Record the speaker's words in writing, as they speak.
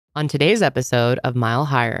On today's episode of Mile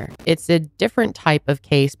Higher, it's a different type of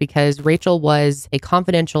case because Rachel was a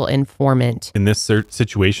confidential informant. In this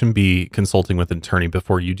situation, be consulting with an attorney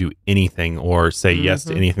before you do anything or say yes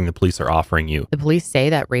to anything the police are offering you. The police say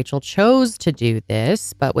that Rachel chose to do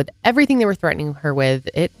this, but with everything they were threatening her with,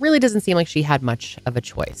 it really doesn't seem like she had much of a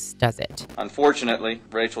choice, does it? Unfortunately,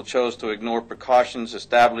 Rachel chose to ignore precautions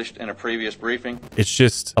established in a previous briefing. It's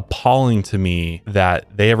just appalling to me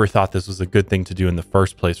that they ever thought this was a good thing to do in the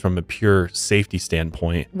first place from a pure safety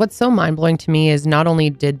standpoint. What's so mind-blowing to me is not only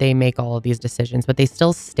did they make all of these decisions, but they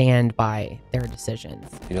still stand by their decisions.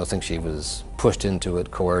 You don't think she was pushed into it,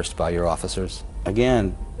 coerced by your officers?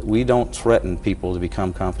 Again, we don't threaten people to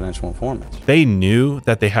become confidential informants. They knew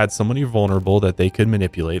that they had somebody vulnerable that they could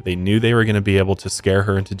manipulate. They knew they were going to be able to scare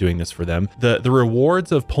her into doing this for them. The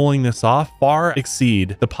rewards of pulling this off far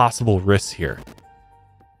exceed the possible risks here.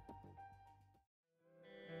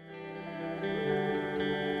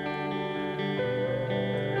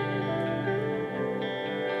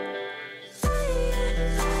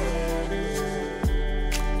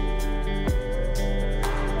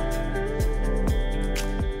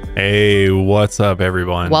 Hey, what's up,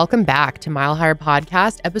 everyone? Welcome back to Mile Higher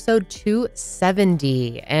Podcast, episode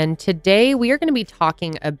 270. And today we are going to be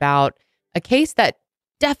talking about a case that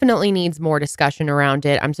definitely needs more discussion around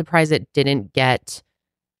it. I'm surprised it didn't get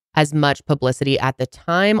as much publicity at the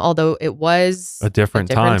time, although it was a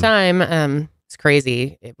different time. It's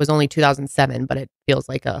crazy. It was only 2007, but it feels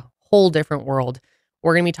like a whole different world.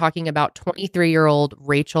 We're going to be talking about 23-year-old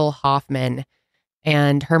Rachel Hoffman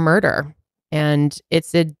and her murder. And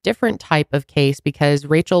it's a different type of case because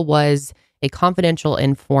Rachel was a confidential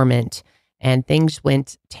informant and things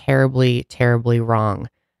went terribly, terribly wrong.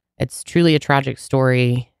 It's truly a tragic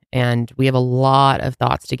story and we have a lot of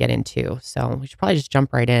thoughts to get into. So we should probably just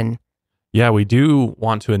jump right in. Yeah, we do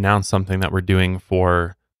want to announce something that we're doing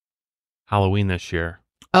for Halloween this year.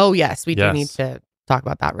 Oh, yes. We do need to talk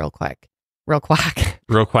about that real quick. Real quack.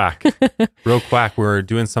 We're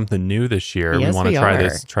doing something new this year. Yes, we want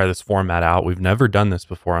to try this format out. We've never done this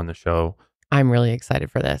before on the show. I'm really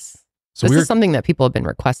excited for this. So this is something that people have been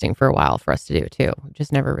requesting for a while for us to do too. We've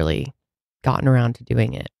just never really gotten around to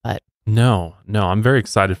doing it. But no, I'm very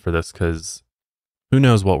excited for this because who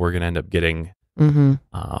knows what we're going to end up getting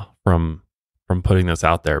from putting this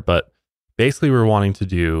out there. But basically, we're wanting to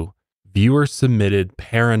do viewer submitted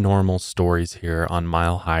paranormal stories here on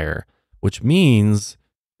Mile Higher, which means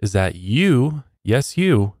is that you,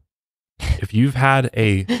 if you've had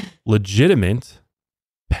a legitimate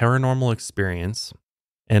paranormal experience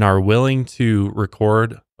and are willing to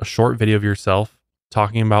record a short video of yourself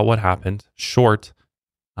talking about what happened, short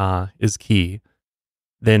is key,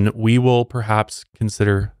 then we will perhaps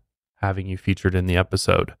consider having you featured in the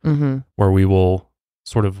episode where we will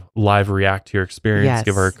sort of live react to your experience,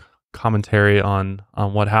 give our commentary on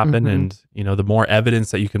what happened, and the more evidence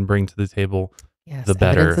that you can bring to the table, the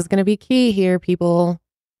better. Evidence is going to be key here, people.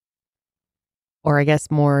 Or I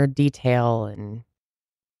guess more detail, and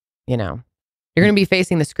you're going to be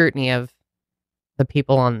facing the scrutiny of the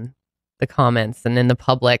people on the comments and in the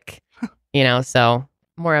public, so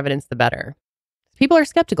more evidence the better. People are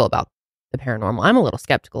skeptical about the paranormal. I'm a little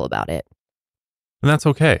skeptical about it. And that's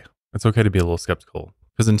okay. It's okay to be a little skeptical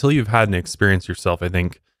because until you've had an experience yourself, I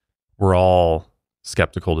think we're all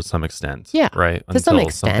skeptical to some extent. Yeah. Right? To some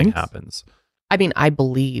extent. Something happens. I mean, I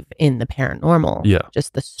believe in the paranormal. Yeah.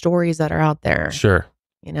 Just the stories that are out there. Sure.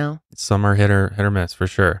 Some are hit or miss for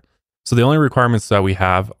sure. So the only requirements that we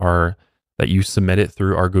have are that you submit it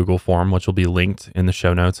through our Google form, which will be linked in the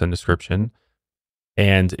show notes and description.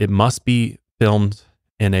 And it must be filmed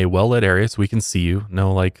in a well-lit area so we can see you.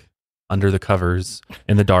 No, like under the covers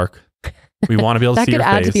in the dark. We want to be able to see your face.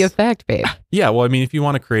 That could add to the effect, babe. Yeah, well, I mean, if you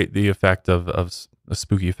want to create the effect of a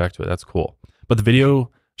spooky effect to it, that's cool. But the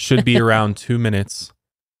video should be around 2 minutes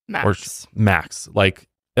max. Or max. Like,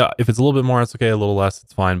 if it's a little bit more, it's okay. A little less,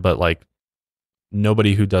 it's fine. But like,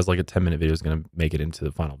 nobody who does like a 10-minute video is going to make it into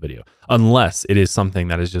the final video, unless it is something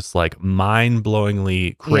that is just like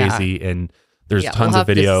mind-blowingly crazy and there's tons of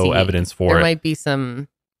video evidence for it. There might be some.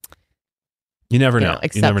 You never know.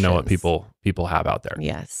 You never know what people have out there.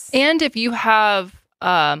 Yes. And if you have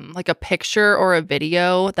like a picture or a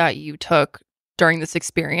video that you took during this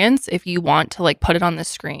experience, if you want to like put it on the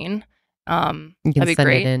screen, that'd be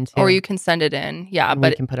great. Or you can send it in. Yeah,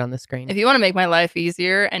 but you can put it on the screen. If you want to make my life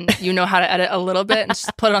easier and you know how to edit a little bit and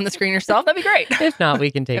just put it on the screen yourself, that'd be great. If not,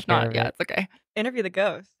 we can take if care not, of yeah, it. it's okay. Interview the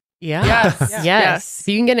ghost. Yeah. Yes. Yes. If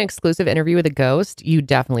you can get an exclusive interview with a ghost, you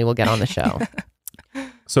definitely will get on the show.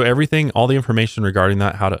 So everything, all the information regarding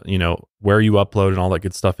that, how to, where you upload and all that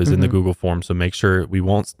good stuff is in the Google form. So make sure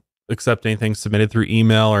accept anything submitted through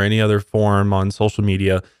email or any other form on social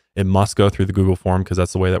media. It must go through the Google form because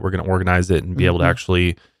that's the way that we're going to organize it and be able to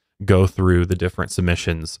actually go through the different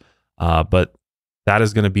submissions. But that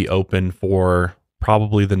is going to be open for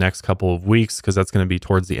probably the next couple of weeks because that's going to be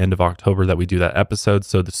towards the end of October that we do that episode.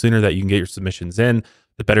 So the sooner that you can get your submissions in,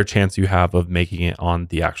 the better chance you have of making it on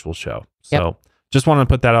the actual show. So just wanted to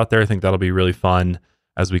put that out there. I think that'll be really fun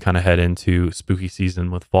as we kind of head into spooky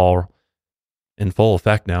season with fall in full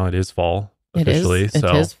effect now. It is fall officially. It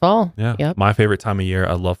is fall. Yeah. Yep. My favorite time of year.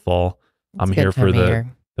 I love fall. I'm here for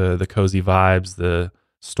the cozy vibes, the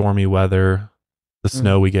stormy weather, the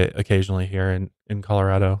snow we get occasionally here in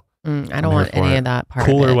Colorado. I don't want any of that part.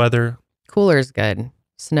 Cooler weather. Cooler's good.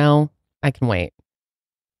 Snow, I can wait.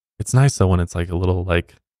 It's nice though when it's like a little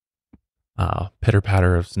like pitter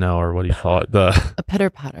patter of snow, or what do you call it? A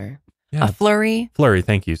pitter patter. Yeah. A flurry. Flurry,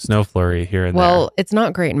 thank you. Snow flurry here and there. Well, it's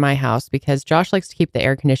not great in my house because Josh likes to keep the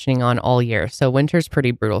air conditioning on all year. So winter's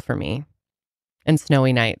pretty brutal for me. And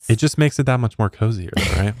snowy nights. It just makes it that much more cozier,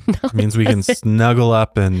 right? No, it means we can snuggle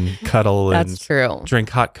up and cuddle That's and true. drink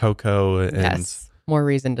hot cocoa. And Yes, more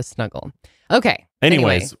reason to snuggle. Okay.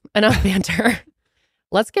 Anyways. Anyway, enough banter.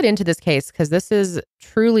 Let's get into this case because this is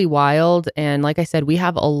truly wild. And like I said, we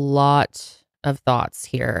have a lot of thoughts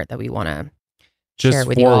here that we want to share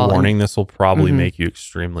with you all. Just forewarning, this will probably make you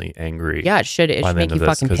extremely angry. Yeah, it should. It should make you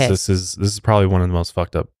fucking pissed. This is probably one of the most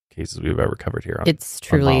fucked up cases we've ever covered here. It's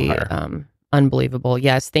truly unbelievable.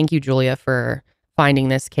 Yes. Thank you, Julia, for finding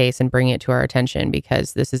this case and bringing it to our attention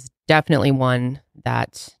because this is definitely one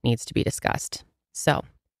that needs to be discussed. So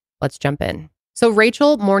let's jump in. So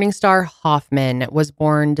Rachel Morningstar Hoffman was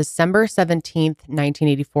born December 17th,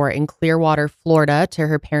 1984 in Clearwater, Florida to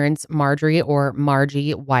her parents Marjorie or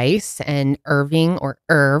Margie Weiss and Irving or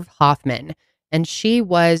Irv Hoffman. And she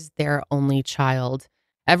was their only child.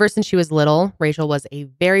 Ever since she was little, Rachel was a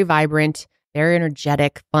very vibrant, very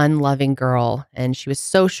energetic, fun-loving girl. And she was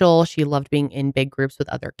social. She loved being in big groups with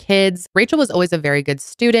other kids. Rachel was always a very good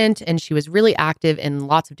student, and she was really active in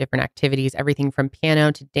lots of different activities, everything from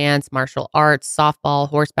piano to dance, martial arts, softball,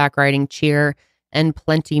 horseback riding, cheer, and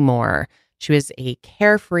plenty more. She was a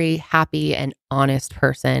carefree, happy, and honest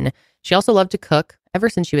person. She also loved to cook ever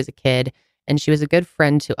since she was a kid, and she was a good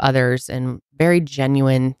friend to others and very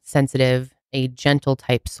genuine, sensitive, a gentle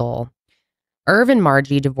type soul. Irv and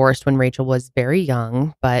Margie divorced when Rachel was very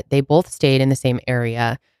young, but they both stayed in the same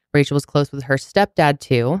area. Rachel was close with her stepdad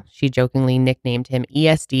too. She jokingly nicknamed him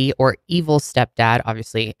ESD or Evil Stepdad,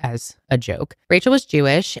 obviously as a joke. Rachel was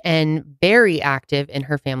Jewish and very active in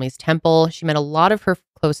her family's temple. She met a lot of her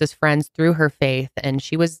closest friends through her faith, and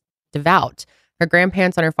she was devout. Her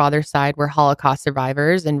grandparents on her father's side were Holocaust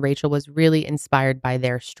survivors, and Rachel was really inspired by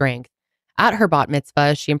their strength. At her bat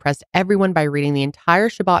mitzvah, she impressed everyone by reading the entire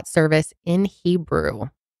Shabbat service in Hebrew.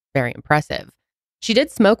 Very impressive. She did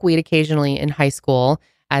smoke weed occasionally in high school,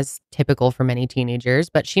 as typical for many teenagers,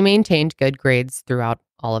 but she maintained good grades throughout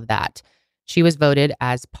all of that. She was voted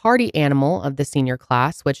as party animal of the senior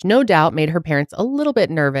class, which no doubt made her parents a little bit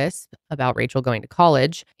nervous about Rachel going to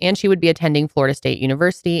college, and she would be attending Florida State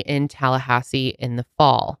University in Tallahassee in the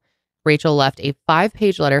fall. Rachel left a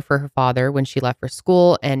 5-page letter for her father when she left for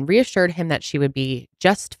school and reassured him that she would be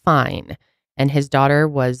just fine, and his daughter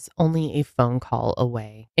was only a phone call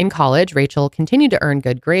away. In college, Rachel continued to earn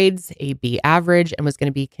good grades, a B average, and was going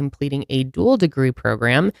to be completing a dual degree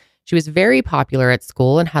program. She was very popular at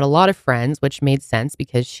school and had a lot of friends, which made sense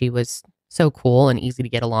because she was so cool and easy to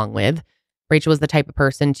get along with. Rachel was the type of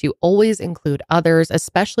person to always include others,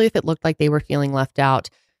 especially if it looked like they were feeling left out.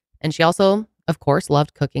 And she also, of course,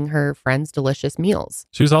 loved cooking her friends delicious meals.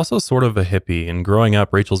 She was also sort of a hippie, and growing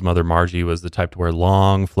up, Rachel's mother, Margie, was the type to wear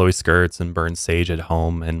long, flowy skirts and burn sage at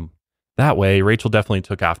home, and that way, Rachel definitely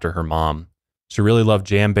took after her mom. She really loved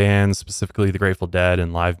jam bands, specifically the Grateful Dead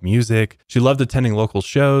and live music. She loved attending local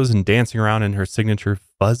shows and dancing around in her signature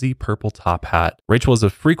fuzzy purple top hat. Rachel was a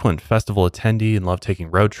frequent festival attendee and loved taking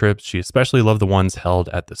road trips. She especially loved the ones held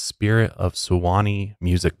at the Spirit of Suwannee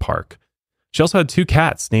Music Park. She also had 2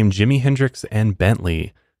 cats named Jimi Hendrix and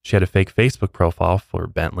Bentley. She had a fake Facebook profile for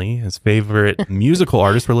Bentley. His favorite musical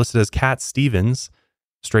artists were listed as Cat Stevens,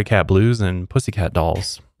 Stray Cat Blues, and Pussycat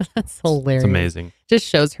Dolls. That's hilarious. It's amazing. Just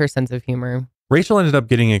shows her sense of humor. Rachel ended up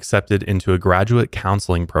getting accepted into a graduate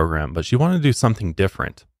counseling program, but she wanted to do something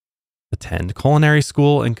different. Attend culinary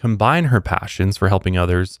school and combine her passions for helping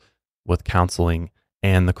others with counseling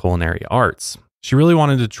and the culinary arts. She really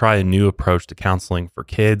wanted to try a new approach to counseling for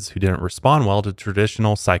kids who didn't respond well to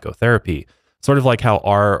traditional psychotherapy, sort of like how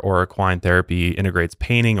art or equine therapy integrates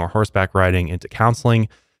painting or horseback riding into counseling.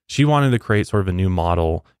 She wanted to create sort of a new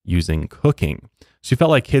model using cooking. She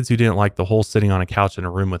felt like kids who didn't like the whole sitting on a couch in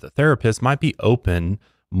a room with a therapist might be open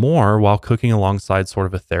more while cooking alongside sort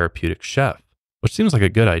of a therapeutic chef, which seems like a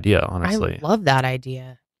good idea, honestly. I love that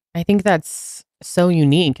idea. I think that's so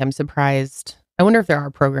unique. I'm surprised. I wonder if there are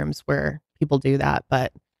programs where people do that,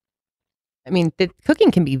 but I mean,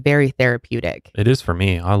 cooking can be very therapeutic. It is for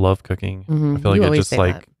me. I love cooking. I feel like it just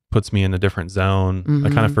like puts me in a different zone. I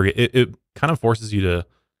kind of forget. It kind of forces you to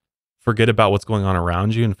forget about what's going on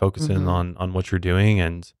around you and focus in on what you're doing.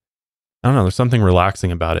 And I don't know, there's something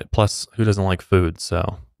relaxing about it. Plus, who doesn't like food?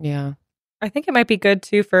 So yeah. I think it might be good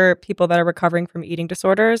too for people that are recovering from eating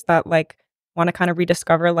disorders that like want to kind of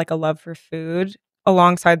rediscover like a love for food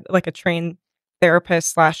alongside like a trained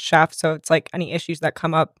therapist / chef. So it's like any issues that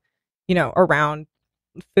come up, you know, around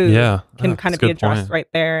food can kind of be addressed right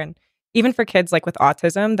there. And even for kids like with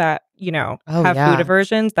autism that, you know, have food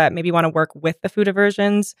aversions that maybe want to work with the food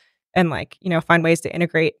aversions and like, you know, find ways to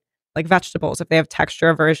integrate like vegetables if they have texture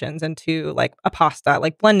aversions into like a pasta,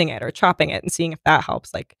 like blending it or chopping it and seeing if that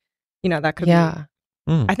helps. Like, you know, that could be. I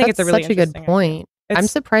think it's a really such a good point. I'm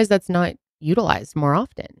surprised that's not utilized more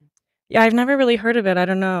often. Yeah, I've never really heard of it. I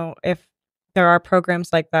don't know if there are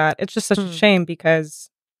programs like that. It's just such a shame because,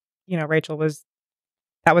 you know,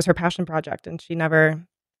 that was her passion project and she never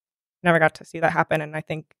got to see that happen. And I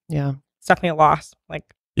think it's definitely a loss. Like,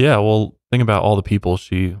 yeah, well, think about all the people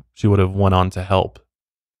she would have went on to help.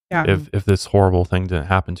 Yeah. If this horrible thing didn't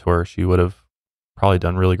happen to her, she would have probably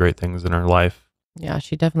done really great things in her life. Yeah,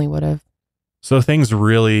 she definitely would have. So things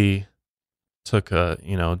really took a,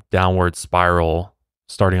 you know, downward spiral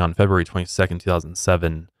starting on February 22nd,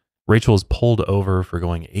 2007. Rachel was pulled over for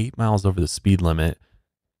going 8 miles over the speed limit.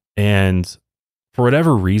 And for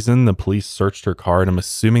whatever reason, the police searched her car, and I'm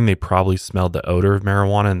assuming they probably smelled the odor of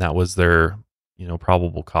marijuana, and that was their, you know,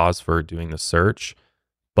 probable cause for doing the search.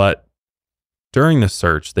 But during the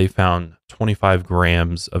search, they found 25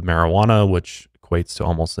 grams of marijuana, which equates to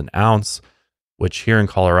almost an ounce, which here in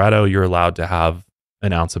Colorado, you're allowed to have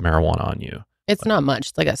an ounce of marijuana on you. It's not much.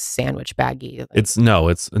 It's like a sandwich baggie. Like, it's no,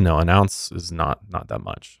 an ounce is not that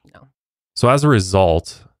much. No. So as a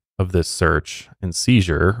result of this search and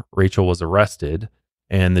seizure, Rachel was arrested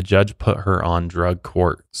and the judge put her on drug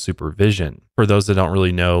court supervision. For those that don't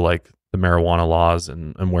really know, like the marijuana laws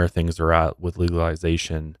and where things are at with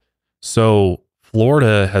legalization. So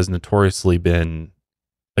Florida has notoriously been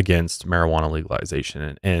against marijuana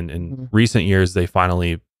legalization. And in recent years, they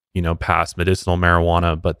finally, you know, passed medicinal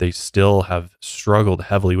marijuana, but they still have struggled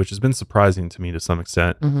heavily, which has been surprising to me to some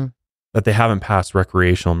extent, that they haven't passed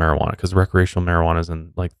recreational marijuana, because recreational marijuana is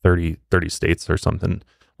in like 30 states or something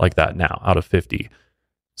like that now out of 50.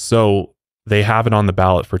 So they have it on the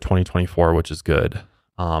ballot for 2024, which is good.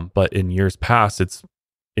 But in years past, it's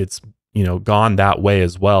you know, gone that way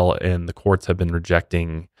as well, and the courts have been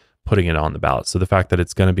rejecting putting it on the ballot. So the fact that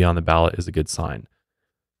it's going to be on the ballot is a good sign.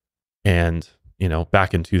 And, you know,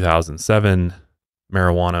 back in 2007,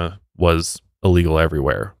 marijuana was illegal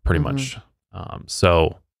everywhere, pretty much.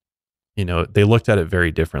 So, you know, they looked at it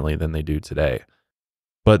very differently than they do today.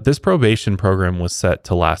 But this probation program was set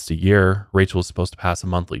to last a year. Rachel was supposed to pass a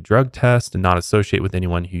monthly drug test and not associate with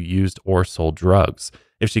anyone who used or sold drugs.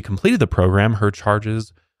 If she completed the program, her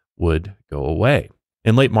charges would go away.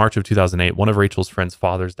 In late March of 2008, one of Rachel's friend's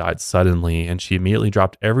fathers died suddenly, and she immediately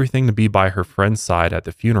dropped everything to be by her friend's side at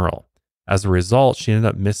the funeral. As a result, she ended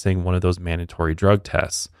up missing one of those mandatory drug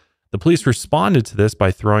tests. The police responded to this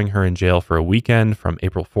by throwing her in jail for a weekend from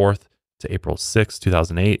April 4th to April 6th,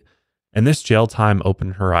 2008. And this jail time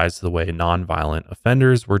opened her eyes to the way nonviolent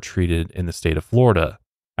offenders were treated in the state of Florida.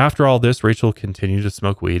 After all this, Rachel continued to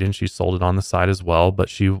smoke weed and she sold it on the side as well, but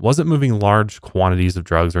she wasn't moving large quantities of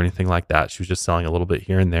drugs or anything like that. She was just selling a little bit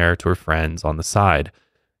here and there to her friends on the side.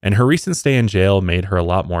 And her recent stay in jail made her a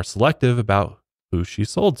lot more selective about who she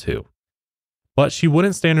sold to. But she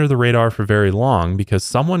wouldn't stay under the radar for very long because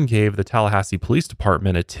someone gave the Tallahassee Police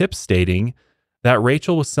Department a tip stating that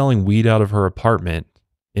Rachel was selling weed out of her apartment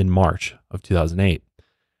in March of 2008.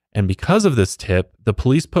 And because of this tip, the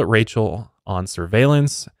police put Rachel on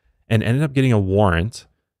surveillance and ended up getting a warrant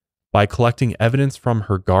by collecting evidence from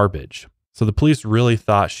her garbage. So the police really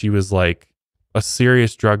thought she was like a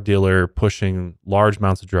serious drug dealer pushing large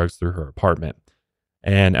amounts of drugs through her apartment.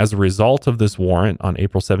 And as a result of this warrant, on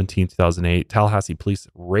April 17, 2008, Tallahassee police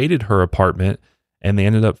raided her apartment and they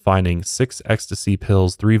ended up finding 6 ecstasy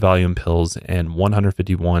pills, 3 Valium pills, and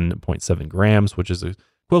 151.7 grams, which is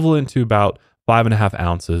equivalent to about 5.5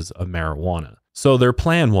 ounces of marijuana. So their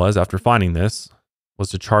plan was, after finding this, was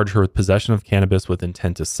to charge her with possession of cannabis with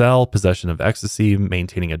intent to sell, possession of ecstasy,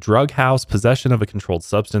 maintaining a drug house, possession of a controlled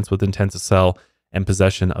substance with intent to sell, and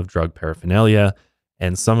possession of drug paraphernalia.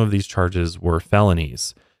 and some of these charges were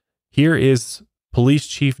felonies. Here is Police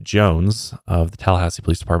Chief Jones of the Tallahassee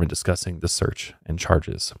Police Department discussing the search and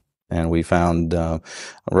charges. And we found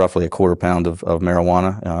roughly a quarter pound of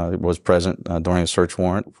marijuana. It was present during a search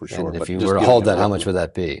warrant, for sure. And if you were to hold that, how much would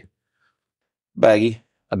that be? Baggie.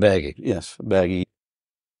 A baggie? Yes, a baggie.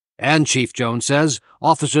 And Chief Jones says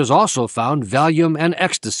officers also found Valium and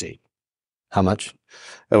ecstasy. How much?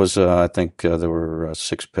 It was, I think there were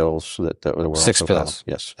 6 pills that were 6 also pills? found.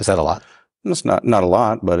 Yes. Is that a lot? It's not a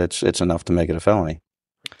lot, but it's enough to make it a felony.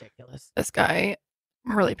 Ridiculous. This guy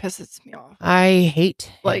really pisses me off. I hate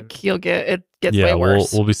him. Like it gets way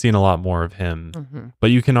worse. We'll be seeing a lot more of him.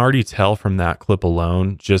 But you can already tell from that clip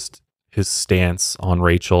alone just his stance on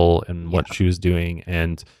Rachel and what she was doing,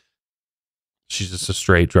 and she's just a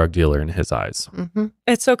straight drug dealer in his eyes.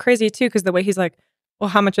 It's so crazy too, because the way he's like, well,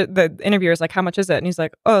 how much? The interviewer's like, how much is it? And he's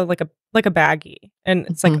like, oh, like a baggie. And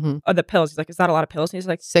it's like, oh, the pills. He's like, is that a lot of pills? And he's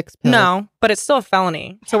like, 6 pills. No, but it's still a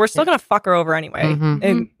felony. So we're still gonna fuck her over anyway.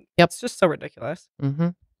 And it's just so ridiculous.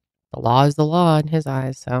 The law is the law in his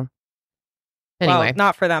eyes. So anyway, well,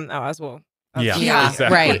 not for them though, as well. Yeah, exactly.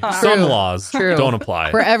 Right. Some True. laws True. don't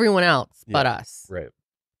apply for everyone else but us. Right.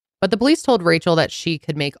 But the police told Rachel that she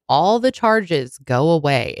could make all the charges go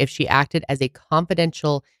away if she acted as a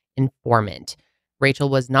confidential informant. Rachel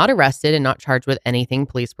was not arrested and not charged with anything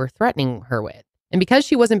police were threatening her with. And because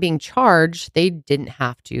she wasn't being charged, they didn't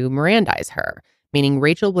have to Mirandize her, meaning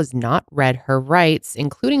Rachel was not read her rights,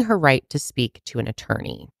 including her right to speak to an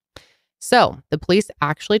attorney. So the police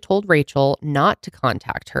actually told Rachel not to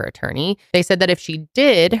contact her attorney. They said that if she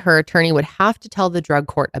did, her attorney would have to tell the drug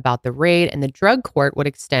court about the raid, and the drug court would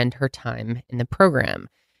extend her time in the program.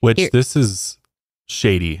 Which this is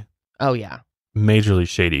shady. Oh, yeah. Majorly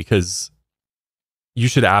shady, because you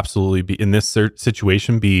should absolutely be, in this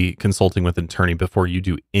situation, be consulting with an attorney before you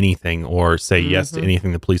do anything or say yes to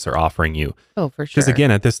anything the police are offering you. Oh, for sure. Because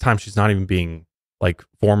again, at this time, she's not even being like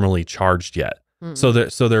formally charged yet. So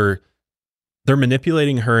they're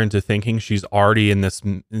manipulating her into thinking she's already in this,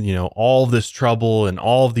 all this trouble and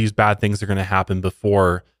all of these bad things are going to happen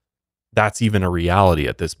before that's even a reality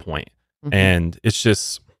at this point. And it's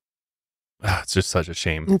just such a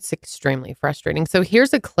shame. It's extremely frustrating. So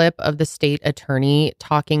here's a clip of the state attorney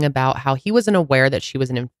talking about how he wasn't aware that she was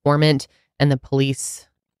an informant, and the police,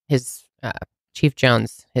 his Chief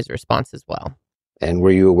Jones, his response as well. And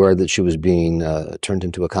were you aware that she was being turned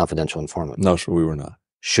into a confidential informant? No, sir, we were not.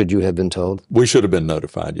 Should you have been told? We should have been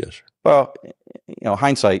notified, yes, sir. Well,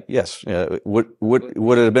 hindsight, yes. Would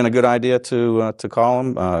it have been a good idea to call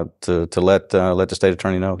him to let the state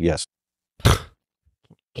attorney know? Yes.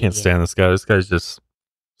 Can't stand this guy. This guy's just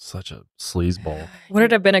such a sleazeball. Would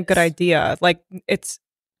it have been a good idea? Like, it's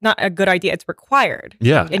not a good idea. It's required.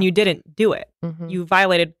 Yeah. And you didn't do it. You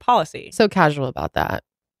violated policy. So casual about that.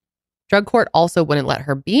 Drug court also wouldn't let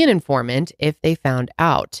her be an informant if they found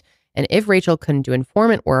out. And if Rachel couldn't do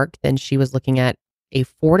informant work, then she was looking at a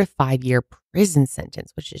 4 to 5 year prison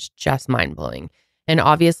sentence, which is just mind blowing. And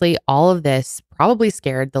obviously, all of this probably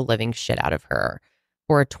scared the living shit out of her.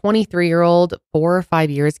 For a 23-year-old, 4 or 5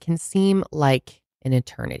 years can seem like an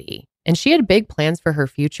eternity. And she had big plans for her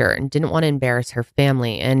future and didn't want to embarrass her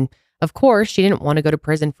family. And of course, she didn't want to go to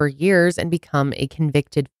prison for years and become a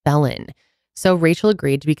convicted felon. So Rachel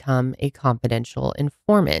agreed to become a confidential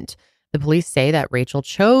informant. The police say that Rachel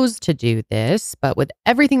chose to do this, but with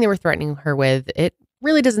everything they were threatening her with, it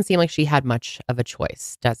really doesn't seem like she had much of a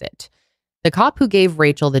choice, does it? The cop who gave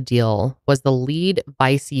Rachel the deal was the lead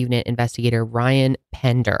vice unit investigator, Ryan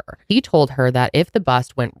Pender. He told her that if the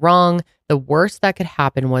bust went wrong, the worst that could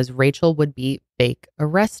happen was Rachel would be fake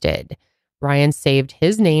arrested. Ryan saved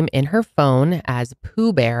his name in her phone as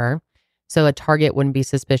Pooh Bear, so a target wouldn't be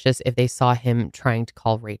suspicious if they saw him trying to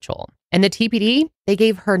call Rachel. And the TPD, they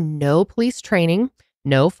gave her no police training,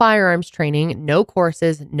 no firearms training, no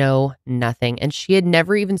courses, no nothing. And she had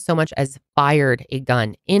never even so much as fired a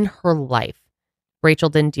gun in her life. Rachel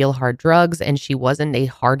didn't deal hard drugs and she wasn't a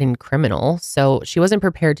hardened criminal. So she wasn't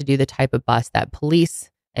prepared to do the type of bust that police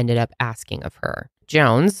ended up asking of her.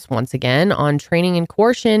 Jones, once again, on training and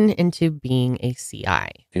coercion into being a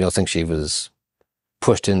CI. You don't think she was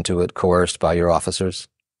pushed into it, coerced by your officers,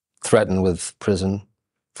 threatened with prison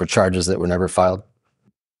for charges that were never filed?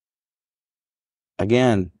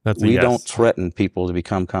 Again, we don't threaten people to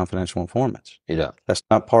become confidential informants. You don't? That's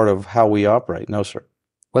not part of how we operate. No, sir.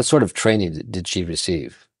 What sort of training did she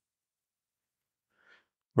receive?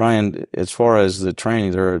 Ryan, as far as the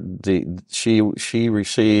training, she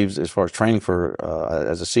receives, as far as training for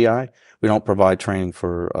as a CI, we don't provide training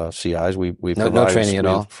for CIs. We no training at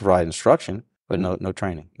all? Provide instruction, but no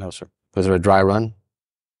training. No, sir. Was there a dry run?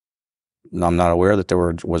 I'm not aware that there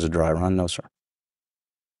was a dry run. No, sir.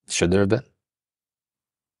 Should there have been?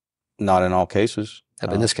 Not in all cases.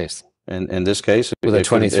 In this case? In this case, with a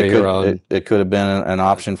 23-year-old, it could have been an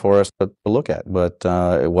option for us to look at, but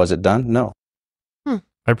was it done? No.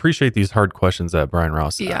 I appreciate these hard questions that Brian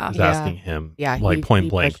Ross is asking him, like point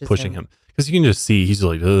blank, pushing him. Because you can just see he's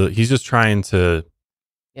like, he's just trying to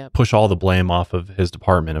push all the blame off of his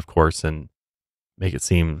department, of course, and make it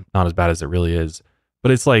seem not as bad as it really is.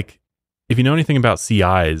 But it's like, if you know anything about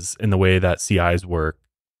CIs and the way that CIs work,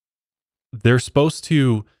 they're supposed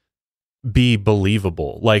to be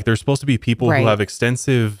believable. Like, they're supposed to be people who have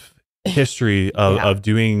extensive history of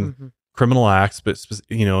doing criminal acts, but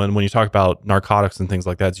and when you talk about narcotics and things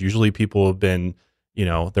like that, it's usually people who have been,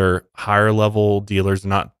 they're higher level dealers,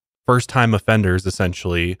 not first time offenders,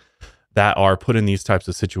 essentially, that are put in these types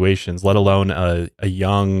of situations, let alone a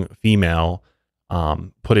young female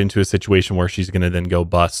put into a situation where she's going to then go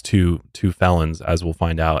bust two felons, as we'll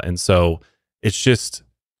find out. And so it's just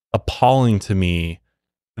appalling to me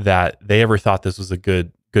that they ever thought this was a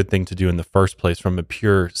good thing to do in the first place from a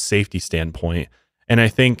pure safety standpoint. And I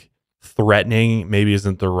think threatening maybe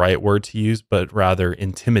isn't the right word to use, but rather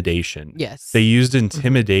intimidation. Yes. They used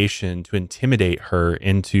intimidation to intimidate her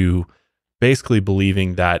into basically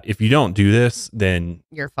believing that if you don't do this, then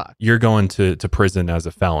you're fucked. You're going to prison as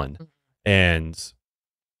a felon. And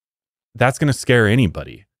that's going to scare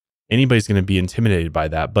anybody. Anybody's going to be intimidated by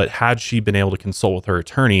that. But had she been able to consult with her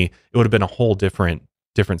attorney, it would have been a whole different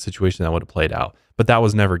situation that would have played out. But that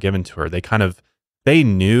was never given to her. They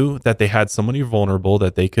knew that they had somebody vulnerable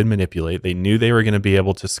that they could manipulate. They knew they were going to be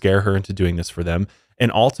able to scare her into doing this for them.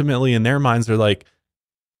 And ultimately, in their minds, they're like,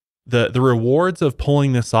 the rewards of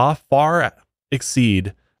pulling this off far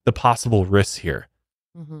exceed the possible risks here,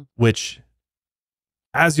 which,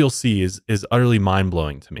 as you'll see, is utterly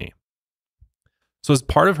mind-blowing to me. So as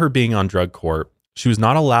part of her being on drug court, she was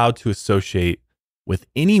not allowed to associate with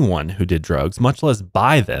anyone who did drugs, much less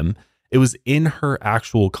buy them. It was in her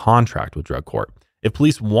actual contract with drug court. If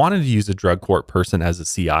police wanted to use a drug court person as a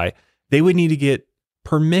CI, they would need to get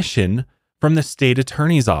permission from the state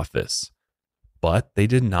attorney's office, but they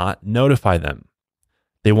did not notify them.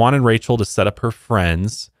 They wanted Rachel to set up her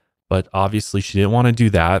friends, but obviously she didn't want to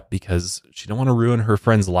do that because she didn't want to ruin her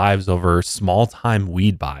friends' lives over small-time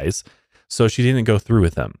weed buys, so she didn't go through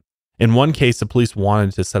with them. In one case, the police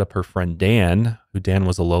wanted to set up her friend Dan, who Dan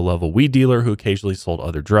was a low-level weed dealer who occasionally sold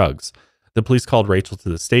other drugs. The police called Rachel to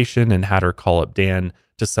the station and had her call up Dan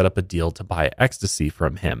to set up a deal to buy ecstasy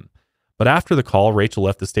from him. But after the call, Rachel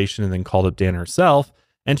left the station and then called up Dan herself,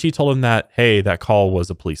 and she told him that, hey, that call was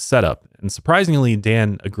a police setup. And surprisingly,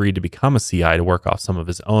 Dan agreed to become a CI to work off some of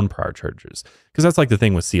his own prior charges. Because that's like the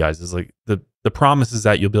thing with CIs, is like the promise is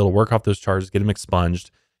that you'll be able to work off those charges, get them expunged,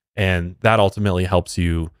 and that ultimately helps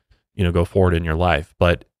you, go forward in your life.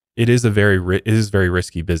 But it is very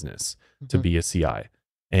risky business to be a CI.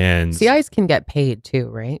 And CIs can get paid too,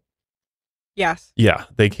 right? Yes. Yeah,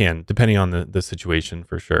 they can, depending on the situation,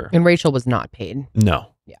 for sure. And Rachel was not paid.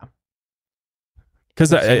 No. Yeah.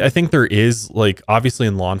 Because I think there is, like, obviously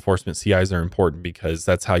in law enforcement, CIs are important because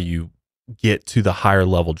that's how you get to the higher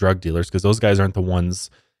level drug dealers, because those guys aren't the ones,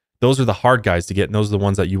 those are the hard guys to get, and those are the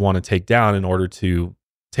ones that you want to take down in order to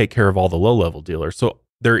take care of all the low level dealers. So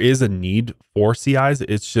there is a need for CIs.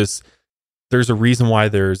 It's just, there's a reason why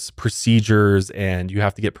there's procedures and you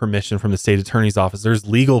have to get permission from the state attorney's office. There's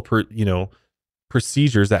legal,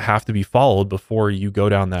 procedures that have to be followed before you go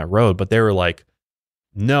down that road. But they were like,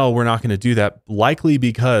 no, we're not going to do that, likely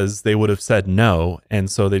because they would have said no.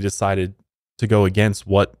 And so they decided to go against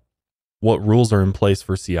what rules are in place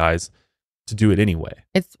for CIs to do it anyway.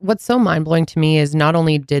 It's what's so mind-blowing to me is not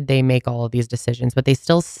only did they make all of these decisions, but they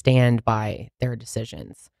still stand by their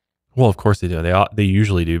decisions. Well, of course they do. They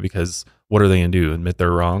usually do, because what are they going to do? Admit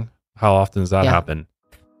they're wrong? How often does that happen?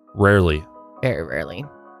 Rarely. Very rarely.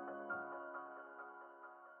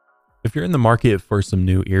 If you're in the market for some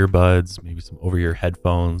new earbuds, maybe some over-ear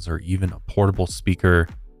headphones, or even a portable speaker,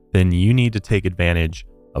 then you need to take advantage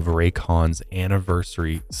of Raycon's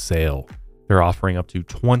anniversary sale. They're offering up to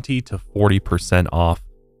 20 to 40% off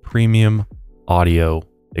premium audio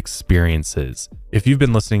experiences. If you've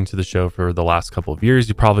been listening to the show for the last couple of years,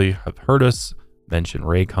 you probably have heard us mention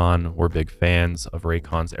Raycon. We're big fans of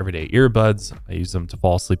Raycon's everyday earbuds. I use them to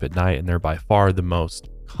fall asleep at night, and they're by far the most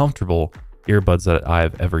comfortable earbuds that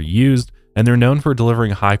I've ever used. And they're known for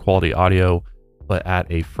delivering high quality audio, but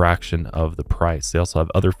at a fraction of the price. They also have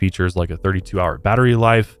other features like a 32-hour battery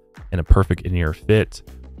life and a perfect in-ear fit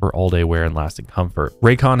for all-day wear and lasting comfort.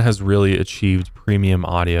 Raycon has really achieved premium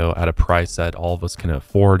audio at a price that all of us can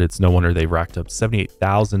afford. It's no wonder they racked up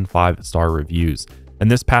 78,000 5-star reviews.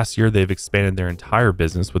 And this past year, they've expanded their entire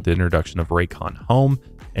business with the introduction of Raycon Home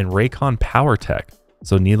and Raycon Power Tech.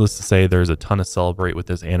 So needless to say, there's a ton to celebrate with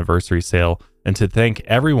this anniversary sale. And to thank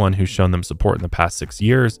everyone who's shown them support in the past 6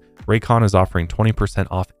 years, Raycon is offering 20%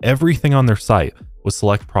 off everything on their site with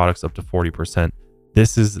select products up to 40%.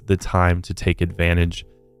 This is the time to take advantage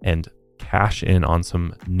and cash in on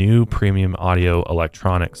some new premium audio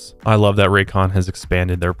electronics. I love that Raycon has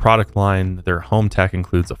expanded their product line. Their home tech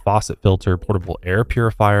includes a faucet filter, portable air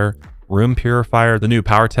purifier, room purifier. The new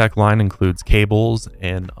Power Tech line includes cables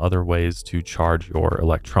and other ways to charge your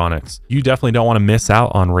electronics. You definitely don't want to miss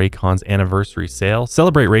out on Raycon's anniversary sale.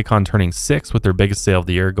 Celebrate Raycon turning 6 with their biggest sale of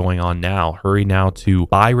the year going on now. Hurry now to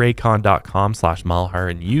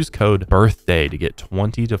buyraycon.com/milehire and use code BIRTHDAY to get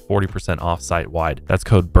 20 to 40% off site-wide. That's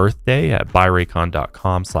code BIRTHDAY at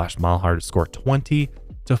buyraycon.com/milehire to score 20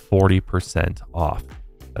 to 40% off.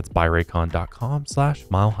 That's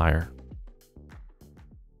buyraycon.com/milehire.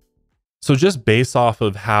 So just based off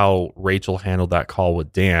of how Rachel handled that call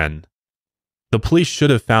with Dan, the police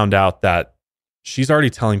should have found out that she's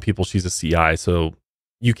already telling people she's a CI. So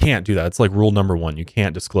you can't do that. It's like rule number 1. You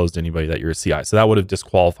can't disclose to anybody that you're a CI. So that would have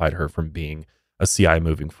disqualified her from being a CI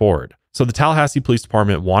moving forward. So the Tallahassee Police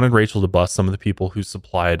Department wanted Rachel to bust some of the people who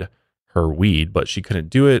supplied her weed, but she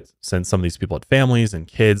couldn't do it since some of these people had families and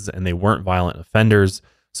kids and they weren't violent offenders.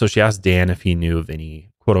 So she asked Dan if he knew of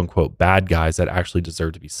any quote unquote bad guys that actually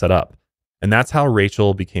deserved to be set up. And that's how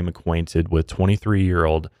Rachel became acquainted with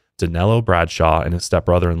 23-year-old Janelle Bradshaw and his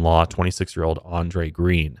stepbrother-in-law, 26-year-old Andre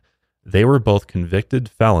Green. They were both convicted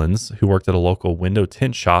felons who worked at a local window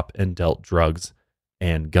tint shop and dealt drugs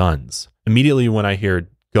and guns. Immediately when I hear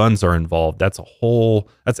guns are involved, that's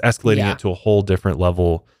escalating it to a whole different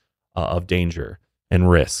level of danger and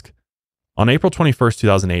risk. On April 21st,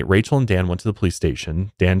 2008, Rachel and Dan went to the police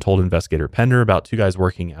station. Dan told investigator Pender about 2 guys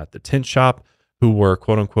working at the tint shop who were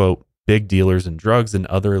quote unquote big dealers in drugs and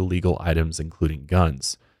other illegal items, including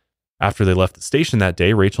guns. After they left the station that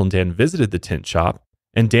day, Rachel and Dan visited the tint shop,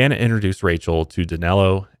 and Dan introduced Rachel to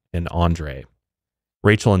Danilo and Andre.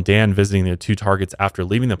 Rachel and Dan visiting the 2 targets after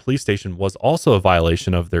leaving the police station was also a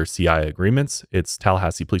violation of their CI agreements. It's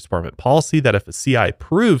Tallahassee Police Department policy that if a CI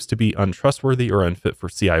proves to be untrustworthy or unfit for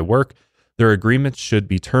CI work, their agreements should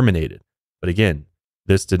be terminated. But again,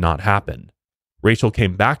 this did not happen. Rachel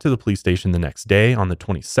came back to the police station the next day on the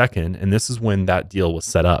 22nd, and this is when that deal was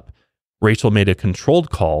set up. Rachel made a controlled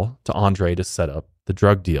call to Andre to set up the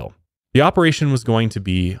drug deal. The operation was going to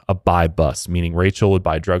be a buy bust, meaning Rachel would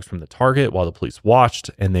buy drugs from the target while the police watched,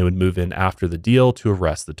 and they would move in after the deal to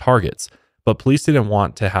arrest the targets. But police didn't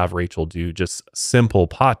want to have Rachel do just simple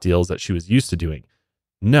pot deals that she was used to doing.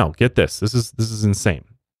 No, get this. This is insane.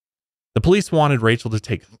 The police wanted Rachel to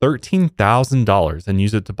take $13,000 and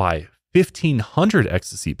use it to buy 1,500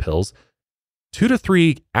 ecstasy pills, 2 to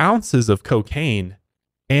 3 ounces of cocaine,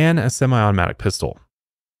 and a semi-automatic pistol.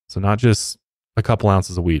 So not just a couple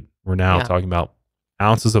ounces of weed. We're now talking about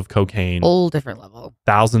ounces of cocaine. Whole different level.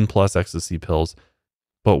 1,000+ ecstasy pills.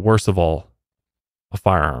 But worst of all, a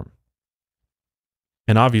firearm.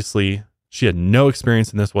 And obviously, she had no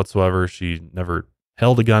experience in this whatsoever. She never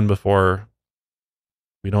held a gun before.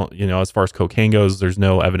 We don't, as far as cocaine goes, there's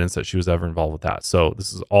no evidence that she was ever involved with that. So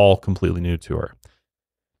this is all completely new to her.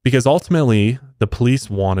 Because ultimately, the police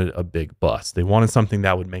wanted a big bust. They wanted something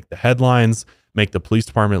that would make the headlines, make the police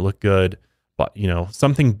department look good, but,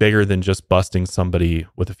 something bigger than just busting somebody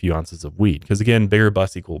with a few ounces of weed. Because again, bigger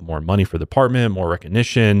bust equal more money for the department, more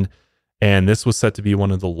recognition. And this was set to be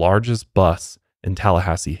one of the largest busts in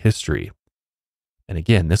Tallahassee history. And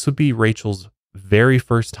again, this would be Rachel's very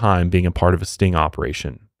first time being a part of a sting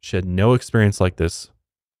operation. She had no experience like this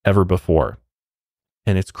ever before.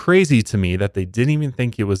 And it's crazy to me that they didn't even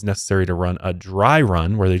think it was necessary to run a dry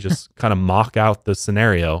run where they just kind of mock out the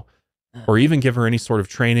scenario or even give her any sort of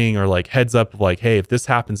training or like heads up of like, hey, if this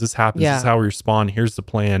happens, this happens. This is how we respond. Here's the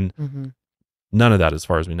plan. Mm-hmm. None of that as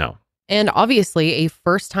far as we know. And obviously a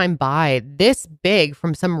first-time buy this big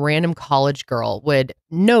from some random college girl would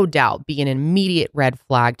no doubt be an immediate red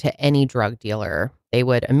flag to any drug dealer. They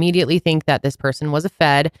would immediately think that this person was a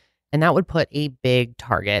fed, and that would put a big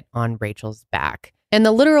target on Rachel's back. And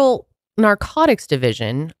the literal narcotics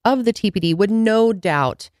division of the TPD would no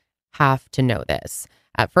doubt have to know this.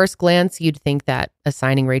 At first glance, you'd think that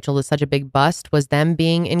assigning Rachel to such a big bust was them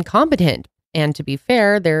being incompetent. And to be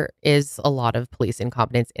fair, there is a lot of police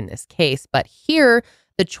incompetence in this case. But here,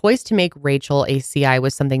 the choice to make Rachel a CI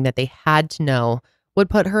was something that they had to know would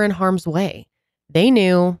put her in harm's way. They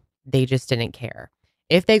knew, they just didn't care.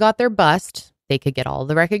 If they got their bust, they could get all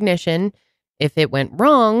the recognition. If it went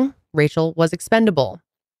wrong, Rachel was expendable,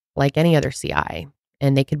 like any other CI.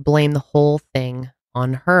 And they could blame the whole thing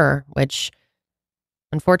on her, which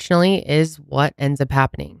unfortunately is what ends up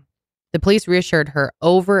happening. The police reassured her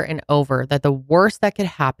over and over that the worst that could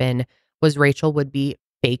happen was Rachel would be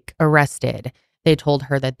fake arrested. They told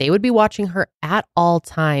her that they would be watching her at all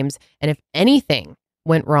times, and if anything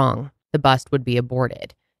went wrong, the bust would be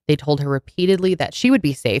aborted. They told her repeatedly that she would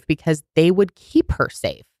be safe because they would keep her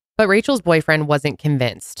safe. But Rachel's boyfriend wasn't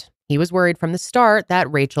convinced. He was worried from the start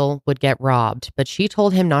that Rachel would get robbed, but she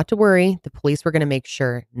told him not to worry. The police were going to make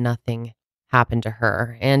sure nothing happened to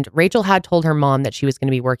her. And Rachel had told her mom that she was going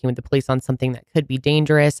to be working with the police on something that could be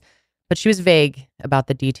dangerous, but she was vague about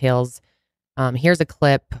the details. Here's a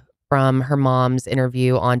clip from her mom's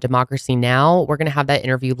interview on Democracy Now! We're going to have that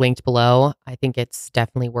interview linked below. I think it's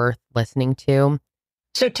definitely worth listening to.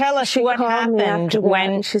 So tell us what happened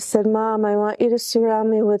when... She said, Mom, I want you to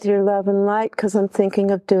surround me with your love and light because I'm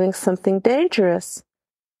thinking of doing something dangerous.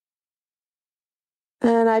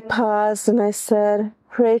 And I paused and I said,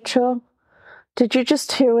 Rachel, did you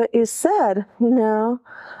just hear what you said? No.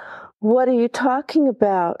 What are you talking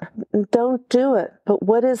about? Don't do it. But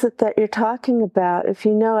what is it that you're talking about? If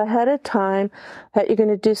you know ahead of time that you're going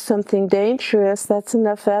to do something dangerous, that's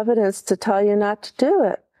enough evidence to tell you not to do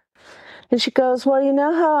it. And she goes, well, you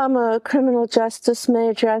know how I'm a criminal justice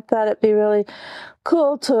major? I thought it'd be really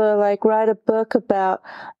cool to write a book about,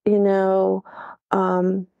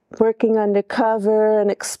 working undercover and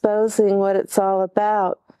exposing what it's all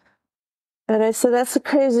about. And I said, that's the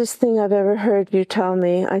craziest thing I've ever heard you tell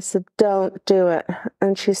me. I said, don't do it.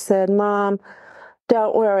 And she said, Mom,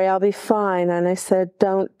 don't worry, I'll be fine. And I said,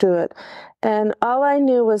 don't do it. And all I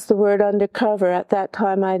knew was the word undercover. At that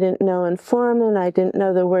time, I didn't know informant. I didn't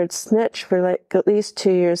know the word snitch for at least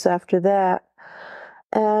 2 years after that.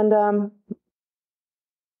 And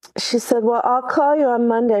she said, well, I'll call you on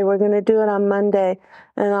Monday. We're going to do it on Monday.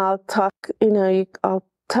 And I'll talk, I'll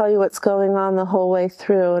tell you what's going on the whole way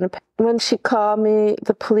through. And when she called me,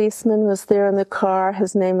 the policeman was there in the car.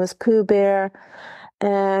 His name was Pooh Bear.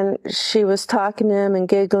 And she was talking to him and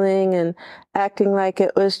giggling and acting like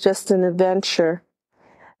it was just an adventure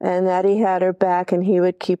and that he had her back and he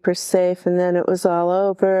would keep her safe. And then it was all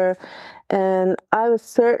over. And I was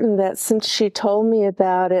certain that since she told me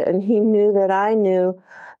about it and he knew that I knew,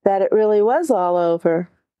 that it really was all over.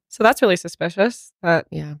 So that's really suspicious that,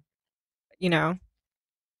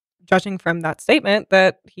 judging from that statement,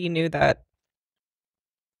 that he knew that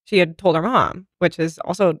she had told her mom, which is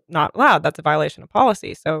also not allowed. That's a violation of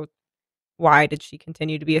policy. So why did she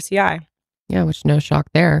continue to be a CI? Yeah, which no shock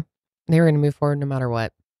there. They were going to move forward no matter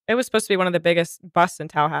what. It was supposed to be one of the biggest busts in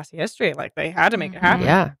Tallahassee history. They had to make it happen.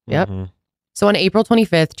 Yeah, yep. Mm-hmm. So on April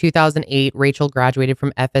 25th, 2008, Rachel graduated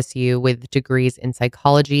from FSU with degrees in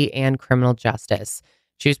psychology and criminal justice.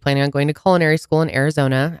 She was planning on going to culinary school in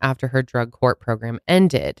Arizona after her drug court program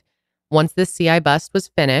ended. Once the CI bust was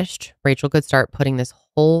finished, Rachel could start putting this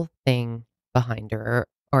whole thing behind her,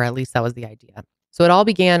 or at least that was the idea. So it all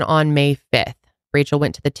began on May 5th. Rachel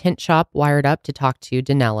went to the tint shop wired up to talk to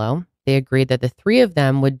Janelle. They agreed that the three of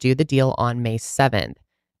them would do the deal on May 7th.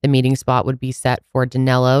 The meeting spot would be set for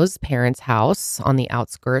Janelle's parents' house on the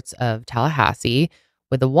outskirts of Tallahassee,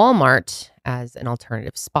 with a Walmart as an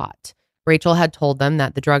alternative spot. Rachel had told them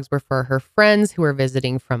that the drugs were for her friends who were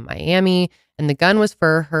visiting from Miami, and the gun was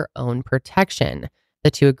for her own protection.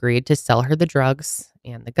 The two agreed to sell her the drugs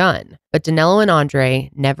and the gun. But Janelle and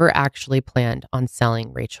Andre never actually planned on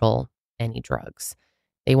selling Rachel any drugs.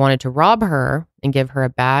 They wanted to rob her and give her a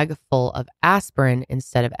bag full of aspirin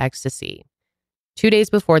instead of ecstasy. 2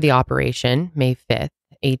 days before the operation, May 5th,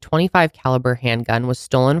 a .25 caliber handgun was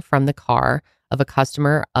stolen from the car of a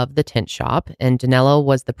customer of the tint shop, and Janelle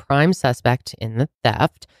was the prime suspect in the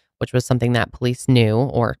theft, which was something that police knew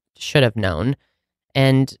or should have known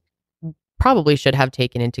and probably should have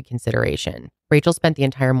taken into consideration. Rachel spent the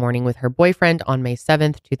entire morning with her boyfriend on May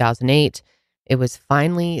 7th, 2008. It was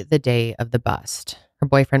finally the day of the bust. Her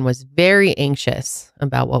boyfriend was very anxious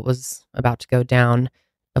about what was about to go down.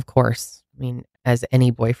 Of course, as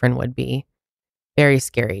any boyfriend would be. Very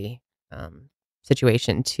scary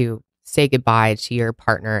situation to say goodbye to your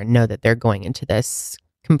partner and know that they're going into this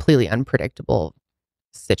completely unpredictable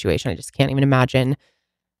situation. I just can't even imagine.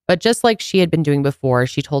 But just like she had been doing before,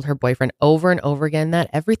 she told her boyfriend over and over again that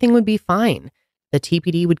everything would be fine. The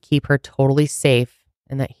TPD would keep her totally safe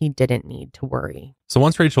and that he didn't need to worry. So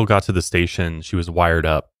once Rachel got to the station, she was wired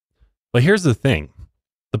up. But here's the thing.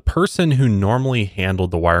 The person who normally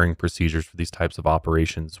handled the wiring procedures for these types of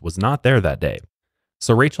operations was not there that day.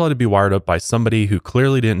 So Rachel had to be wired up by somebody who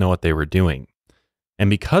clearly didn't know what they were doing. And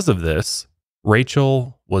because of this,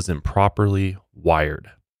 Rachel was improperly wired.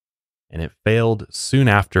 And it failed soon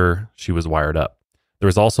after she was wired up. There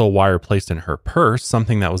was also a wire placed in her purse,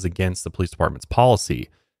 something that was against the police department's policy.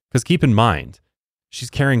 Because keep in mind, she's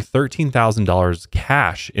carrying $13,000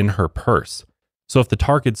 cash in her purse. So if the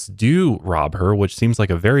targets do rob her, which seems like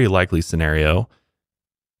a very likely scenario,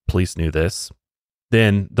 police knew this,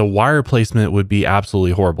 then the wire placement would be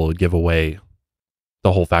absolutely horrible. It would give away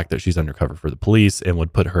the whole fact that she's undercover for the police and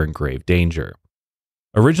would put her in grave danger.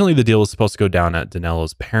 Originally, the deal was supposed to go down at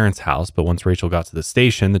Danello's parents' house, but once Rachel got to the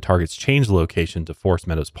station, the targets changed the location to Forest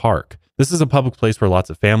Meadows Park. This is a public place where lots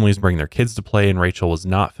of families bring their kids to play, and Rachel was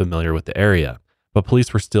not familiar with the area. But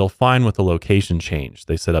police were still fine with the location change.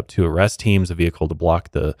 They set up 2 arrest teams, a vehicle to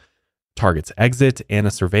block the target's exit, and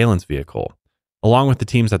a surveillance vehicle. Along with the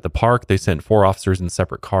teams at the park, they sent 4 officers in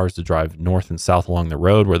separate cars to drive north and south along the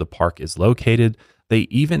road where the park is located. They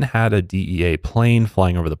even had a DEA plane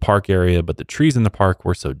flying over the park area, but the trees in the park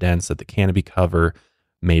were so dense that the canopy cover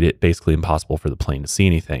made it basically impossible for the plane to see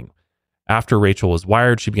anything. After Rachel was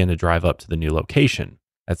wired, she began to drive up to the new location.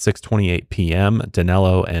 At 6:28 p.m.,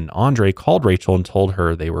 Danello and Andre called Rachel and told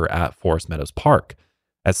her they were at Forest Meadows Park.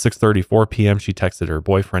 At 6:34 p.m., she texted her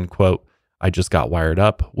boyfriend, quote, "I just got wired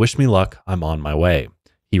up. Wish me luck. I'm on my way."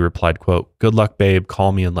 He replied, quote, "Good luck, babe.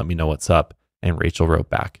 Call me and let me know what's up." And Rachel wrote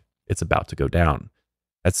back, "It's about to go down."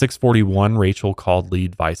 At 6:41, Rachel called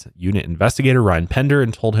lead vice unit investigator Ryan Pender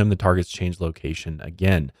and told him the targets changed location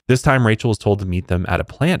again. This time, Rachel was told to meet them at a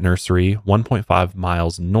plant nursery 1.5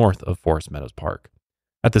 miles north of Forest Meadows Park.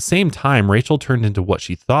 At the same time, Rachel turned into what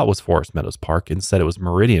she thought was Forest Meadows Park and said it was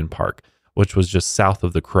Meridian Park, which was just south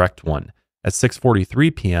of the correct one. At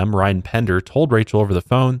 6:43 p.m., Ryan Pender told Rachel over the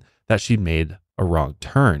phone that she'd made a wrong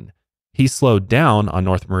turn. He slowed down on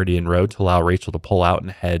North Meridian Road to allow Rachel to pull out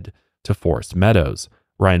and head to Forest Meadows.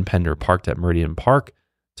 Ryan Pender parked at Meridian Park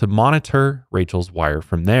to monitor Rachel's wire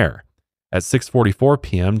from there. At 6:44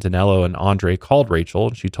 p.m., Danello and Andre called Rachel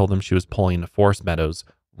and she told them she was pulling into Forest Meadows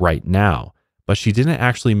right now. But she didn't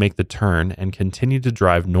actually make the turn and continued to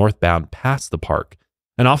drive northbound past the park.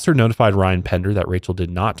 An officer notified Ryan Pender that Rachel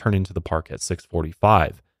did not turn into the park at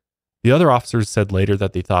 6:45. The other officers said later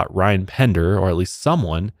that they thought Ryan Pender, or at least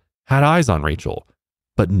someone, had eyes on Rachel,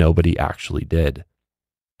 but nobody actually did.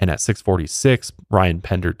 And at 6:46, Ryan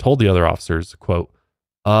Pender told the other officers, quote,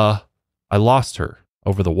 I lost her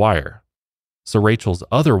over the wire. So Rachel's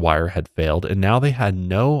other wire had failed, and now they had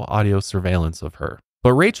no audio surveillance of her.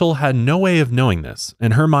 But Rachel had no way of knowing this.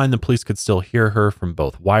 In her mind, the police could still hear her from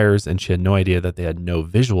both wires, and she had no idea that they had no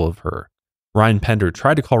visual of her. Ryan Pender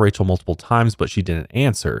tried to call Rachel multiple times, but she didn't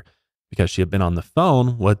answer because she had been on the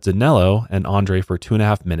phone with Danello and Andre for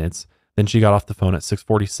 2.5 minutes. Then she got off the phone at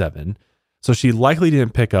 6:47. So she likely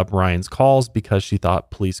didn't pick up Ryan's calls because she thought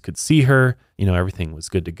police could see her. Everything was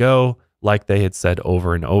good to go, like they had said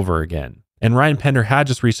over and over again. And Ryan Pender had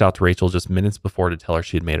just reached out to Rachel just minutes before to tell her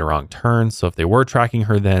she had made a wrong turn. So if they were tracking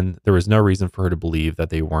her then, there was no reason for her to believe that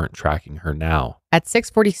they weren't tracking her now. At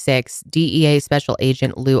 6:46, DEA Special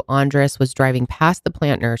Agent Lou Andres was driving past the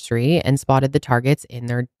plant nursery and spotted the targets in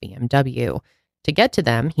their BMW. To get to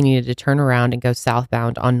them, he needed to turn around and go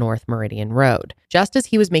southbound on North Meridian Road. Just as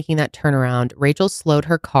he was making that turnaround, Rachel slowed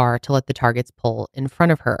her car to let the targets pull in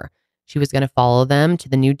front of her. She was going to follow them to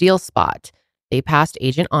the new deal spot. They passed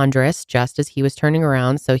Agent Andres just as he was turning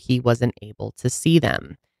around, so he wasn't able to see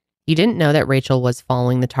them. He didn't know that Rachel was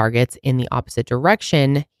following the targets in the opposite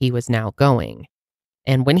direction he was now going.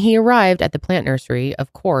 And when he arrived at the plant nursery,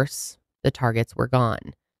 of course, the targets were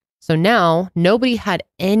gone. So now nobody had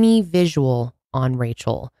any visual on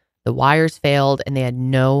Rachel. The wires failed and they had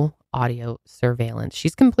no audio surveillance.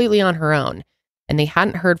 She's completely on her own, and they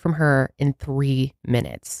hadn't heard from her in 3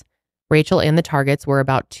 minutes. Rachel and the targets were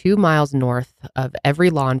about 2 miles north of every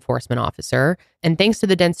law enforcement officer, and thanks to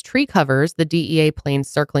the dense tree covers, the DEA plane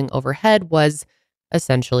circling overhead was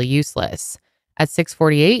essentially useless. At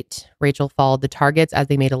 6:48, Rachel followed the targets as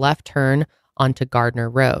they made a left turn onto Gardner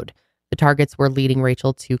Road. The targets were leading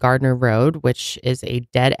Rachel to Gardner Road, which is a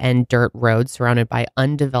dead-end dirt road surrounded by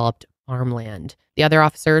undeveloped farmland. The other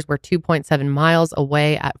officers were 2.7 miles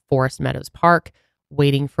away at Forest Meadows Park,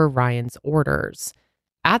 waiting for Ryan's orders.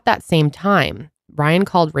 At that same time, Ryan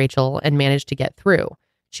called Rachel and managed to get through.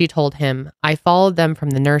 She told him, "I followed them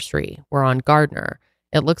from the nursery. We're on Gardner.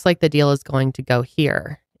 It looks like the deal is going to go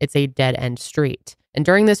here. It's a dead-end street." And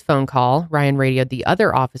during this phone call, Ryan radioed the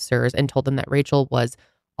other officers and told them that Rachel was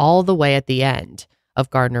all the way at the end of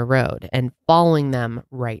Gardner Road and following them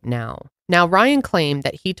right now. Now, Ryan claimed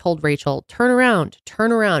that he told Rachel, turn around,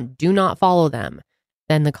 do not follow them."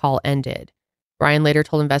 Then the call ended. Ryan later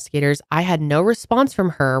told investigators, "I had no response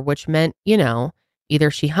from her, which meant, either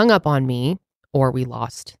she hung up on me or we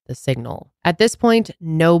lost the signal." At this point,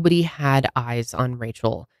 nobody had eyes on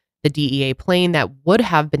Rachel. The DEA plane that would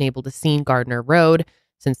have been able to see Gardner Road,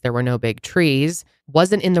 since there were no big trees,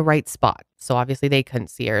 wasn't in the right spot. So obviously they couldn't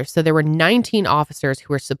see her. So there were 19 officers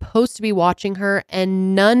who were supposed to be watching her,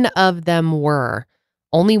 and none of them were.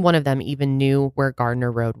 Only one of them even knew where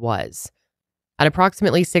Gardner Road was. At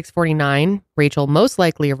approximately 6:49, Rachel most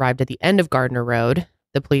likely arrived at the end of Gardner Road.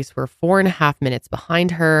 The police were 4.5 minutes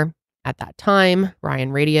behind her. At that time,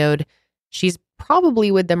 Ryan radioed, "She's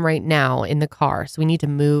probably with them right now in the car, so we need to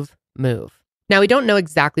move. Now, we don't know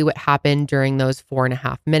exactly what happened during those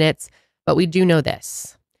 4.5 minutes, but we do know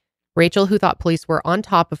this. Rachel, who thought police were on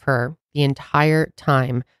top of her the entire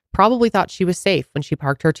time, probably thought she was safe when she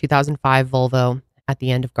parked her 2005 Volvo at the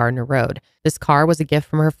end of Gardner Road. This car was a gift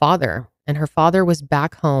from her father, and her father was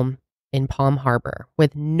back home in Palm Harbor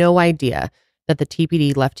with no idea that the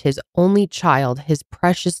TPD left his only child, his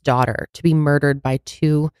precious daughter, to be murdered by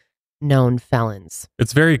two known felons."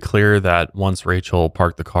 It's very clear that once Rachel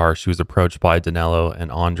parked the car, she was approached by Danilo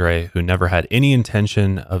and Andre, who never had any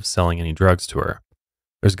intention of selling any drugs to her.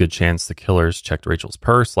 There's a good chance the killers checked Rachel's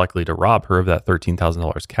purse, likely to rob her of that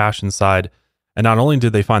 $13,000 cash inside. And not only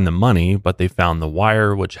did they find the money, but they found the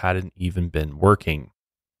wire, which hadn't even been working.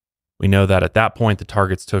 We know that at that point, the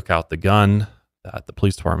targets took out the gun that the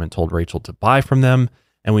police department told Rachel to buy from them.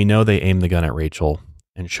 And we know they aimed the gun at Rachel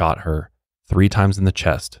and shot her 3 times in the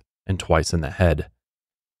chest and twice in the head.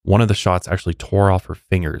 One of the shots actually tore off her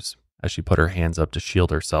fingers as she put her hands up to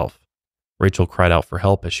shield herself. Rachel cried out for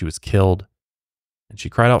help as she was killed, and she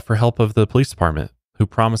cried out for help of the police department, who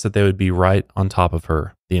promised that they would be right on top of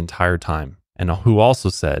her the entire time, and who also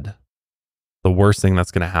said, "The worst thing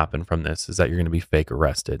that's going to happen from this is that you're going to be fake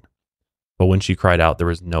arrested." But when she cried out, there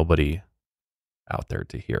was nobody out there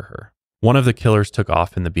to hear her. One of the killers took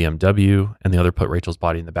off in the BMW, and the other put Rachel's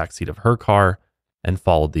body in the backseat of her car and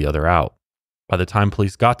followed the other out. By the time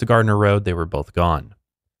police got to Gardner Road, they were both gone.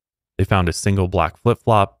 They found a single black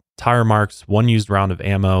flip-flop, tire marks, 1 used round of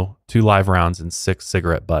ammo, 2 live rounds, and 6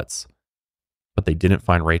 cigarette butts. But they didn't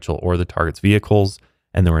find Rachel or the target's vehicles,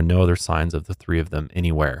 and there were no other signs of the 3 of them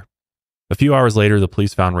anywhere. A few hours later, the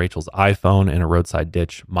police found Rachel's iPhone in a roadside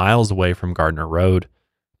ditch miles away from Gardner Road.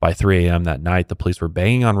 By 3 a.m. that night, the police were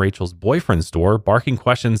banging on Rachel's boyfriend's door, barking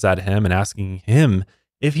questions at him and asking him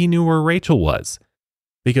if he knew where Rachel was.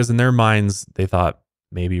 Because in their minds, they thought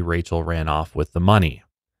maybe Rachel ran off with the money.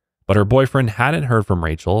 But her boyfriend hadn't heard from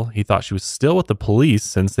Rachel. He thought she was still with the police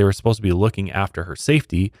since they were supposed to be looking after her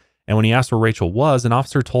safety. And when he asked where Rachel was, an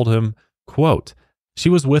officer told him, quote, "She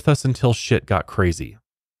was with us until shit got crazy."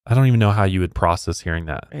 I don't even know how you would process hearing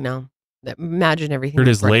that. I know. Imagine everything. You're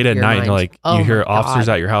just late at night and like you hear officers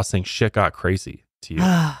God. at your house saying shit got crazy to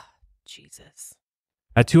you. Jesus.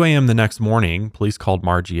 At 2 a.m. the next morning, police called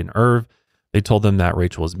Margie and Irv. They told them that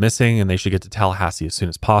Rachel was missing and they should get to Tallahassee as soon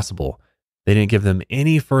as possible. They didn't give them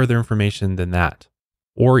any further information than that,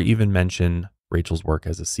 or even mention Rachel's work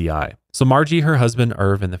as a CI. So Margie, her husband,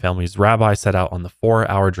 Irv, and the family's rabbi set out on the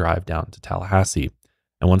 4-hour drive down to Tallahassee.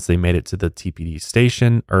 And once they made it to the TPD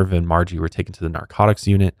station, Irv and Margie were taken to the narcotics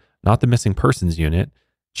unit, not the missing persons unit.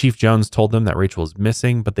 Chief Jones told them that Rachel was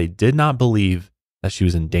missing, but they did not believe that she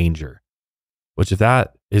was in danger. Which, if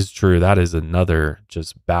that is true, that is another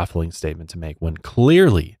just baffling statement to make when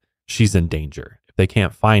clearly she's in danger. If they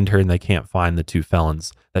can't find her and they can't find the 2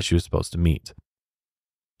 felons that she was supposed to meet.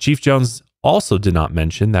 Chief Jones also did not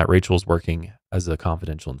mention that Rachel was working as a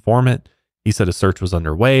confidential informant. He said a search was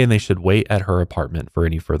underway and they should wait at her apartment for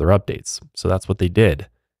any further updates. So that's what they did.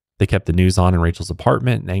 They kept the news on in Rachel's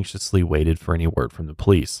apartment and anxiously waited for any word from the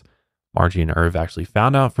police. Margie and Irv actually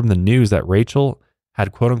found out from the news that Rachel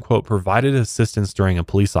had quote unquote provided assistance during a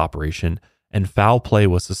police operation and foul play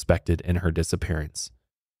was suspected in her disappearance.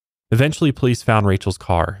 Eventually, police found Rachel's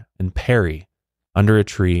car in Perry under a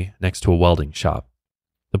tree next to a welding shop.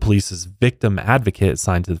 The police's victim advocate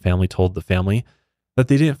assigned to the family told the family that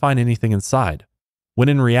they didn't find anything inside, when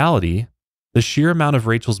in reality, the sheer amount of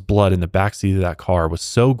Rachel's blood in the backseat of that car was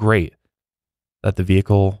so great that the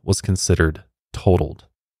vehicle was considered totaled.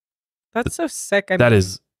 That's so sick. That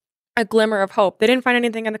is a glimmer of hope. They didn't find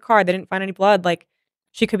anything in the car. They didn't find any blood. Like,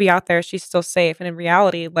 she could be out there. She's still safe. And in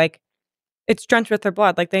reality, like, it's drenched with her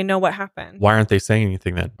blood. Like, they know what happened. Why aren't they saying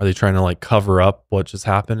anything then? Are they trying to like cover up what just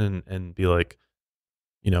happened and be like,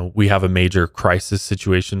 you know, we have a major crisis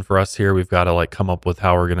situation for us here. We've got to like come up with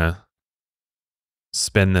how we're going to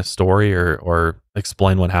spin this story or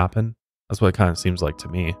explain what happened. That's what it kind of seems like to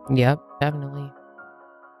me. Yep, definitely.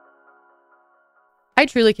 I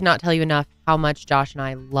truly cannot tell you enough how much Josh and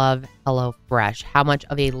I love HelloFresh, how much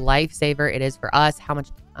of a lifesaver it is for us, how much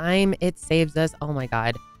time it saves us. Oh my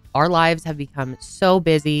God. Our lives have become so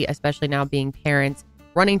busy, especially now being parents,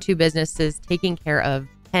 running 2 businesses, taking care of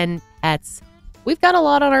 10 pets. We've got a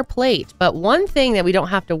lot on our plate, but one thing that we don't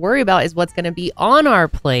have to worry about is what's going to be on our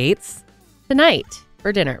plates tonight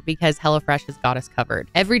for dinner, because HelloFresh has got us covered.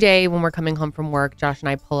 Every day when we're coming home from work, Josh and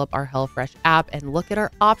I pull up our HelloFresh app and look at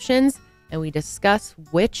our options, and we discuss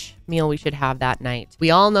which meal we should have that night. We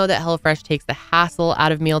all know that HelloFresh takes the hassle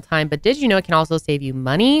out of mealtime, but did you know it can also save you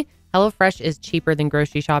money? HelloFresh is cheaper than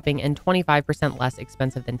grocery shopping and 25% less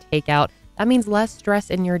expensive than takeout. That means less stress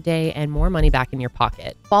in your day and more money back in your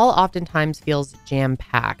pocket. Fall oftentimes feels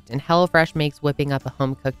jam-packed, and HelloFresh makes whipping up a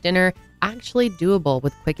home-cooked dinner actually doable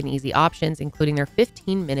with quick and easy options, including their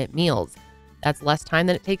 15-minute meals. That's less time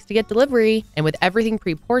than it takes to get delivery, and with everything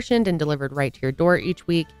pre-portioned and delivered right to your door each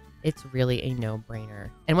week, it's really a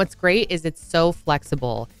no-brainer. And what's great is it's so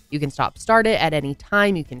flexible. You can start it at any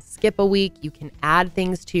time. You can skip a week. You can add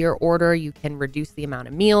things to your order. You can reduce the amount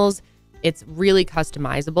of meals. It's really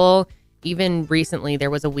customizable. Even recently,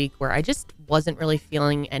 there was a week where I just wasn't really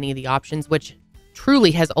feeling any of the options, which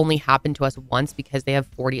truly has only happened to us once because they have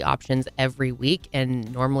 40 options every week.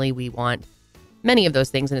 And normally we want many of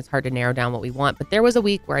those things, and it's hard to narrow down what we want. But there was a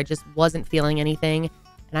week where I just wasn't feeling anything,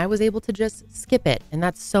 and I was able to just skip it. And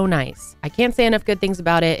that's so nice. I can't say enough good things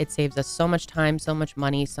about it. It saves us so much time, so much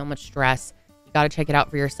money, so much stress. You got to check it out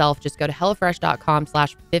for yourself. Just go to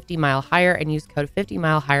HelloFresh.com/50milehigher and use code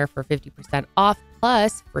 50milehigher for 50% off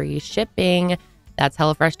plus free shipping. That's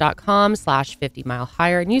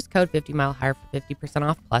HelloFresh.com/50milehigher and use code 50milehigher for 50%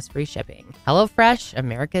 off plus free shipping. HelloFresh,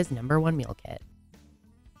 America's #1 meal kit.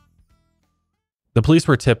 The police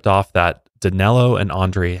were tipped off that Janelle and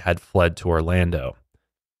Andre had fled to Orlando.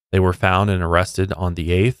 They were found and arrested on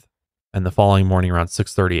the 8th, and the following morning around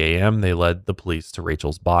 6:30 a.m., they led the police to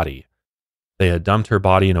Rachel's body. They had dumped her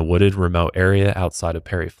body in a wooded, remote area outside of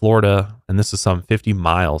Perry, Florida, and this is some 50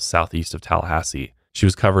 miles southeast of Tallahassee. She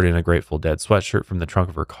was covered in a Grateful Dead sweatshirt from the trunk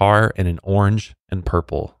of her car and an orange and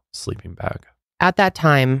purple sleeping bag. At that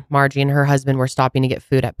time, Margie and her husband were stopping to get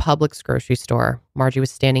food at Publix grocery store. Margie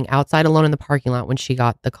was standing outside alone in the parking lot when she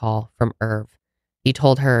got the call from Irv. He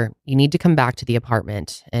told her, "You need to come back to the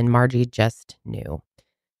apartment," and Margie just knew.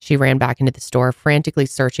 She ran back into the store, frantically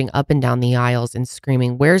searching up and down the aisles and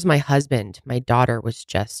screaming, "Where's my husband? My daughter was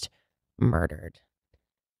just murdered."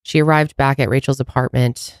 She arrived back at Rachel's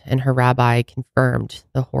apartment, and her rabbi confirmed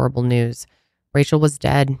the horrible news. Rachel was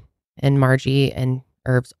dead, and Margie and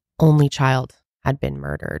Irv's only child had been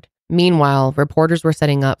murdered. Meanwhile, reporters were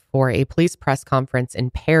setting up for a police press conference in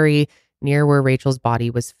Perry, near where Rachel's body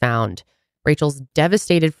was found. Rachel's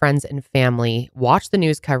devastated friends and family watched the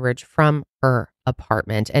news coverage from her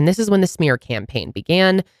apartment. And this is when the smear campaign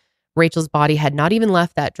began. Rachel's body had not even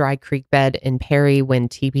left that dry creek bed in Perry when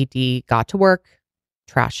TPD got to work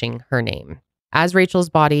trashing her name. As Rachel's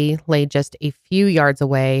body lay just a few yards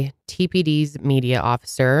away, TPD's media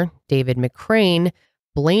officer, David McCrane,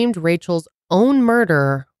 blamed Rachel's own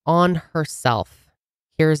murder on herself.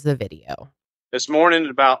 Here's the video. This morning,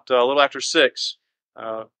 about a little after 6,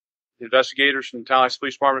 investigators from the Tallahassee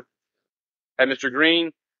Police Department had Mr.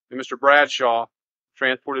 Green and Mr. Bradshaw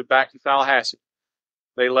transported back to Tallahassee.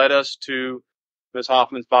 They led us to Ms.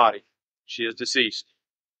 Hoffman's body. She is deceased.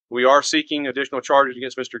 We are seeking additional charges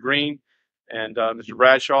against Mr. Green and Mr.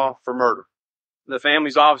 Bradshaw for murder. The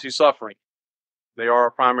family's obviously suffering. They are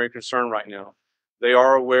our primary concern right now. They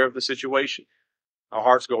are aware of the situation. Our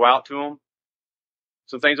hearts go out to them.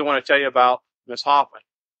 Some things I want to tell you about Ms. Hoffman.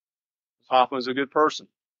 Ms. Hoffman is a good person.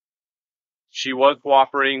 She was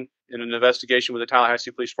cooperating in an investigation with the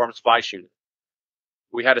Tallahassee Police Department's Vice Unit.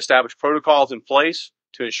 We had established protocols in place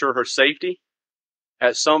to ensure her safety.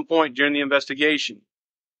 At some point during the investigation,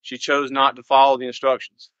 she chose not to follow the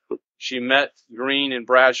instructions. She met Green and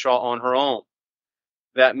Bradshaw on her own.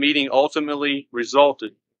 That meeting ultimately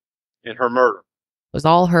resulted in her murder. It was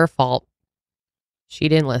all her fault. She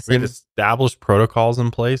didn't listen. We had established protocols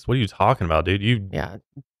in place? What are you talking about, dude? You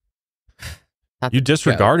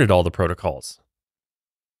disregarded all the protocols.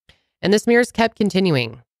 And the smears kept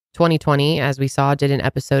continuing. 2020, as we saw, did an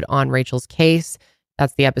episode on Rachel's case.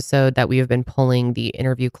 That's the episode that we have been pulling the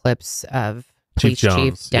interview clips of Police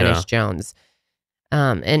Chief Dennis Jones.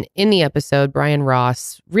 And in the episode, Brian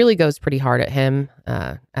Ross really goes pretty hard at him.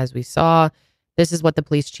 As we saw, this is what the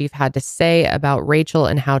police chief had to say about Rachel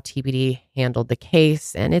and how TPD handled the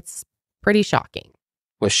case. And it's pretty shocking.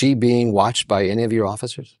 Was she being watched by any of your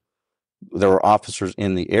officers? There were officers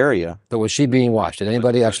in the area. But was she being watched? Did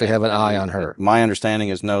anybody actually have an eye on her? My understanding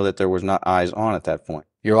is no, that there was not eyes on at that point.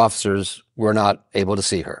 Your officers were not able to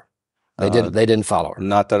see her. They didn't follow her.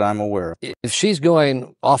 Not that I'm aware of. If she's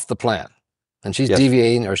going off the plan and she's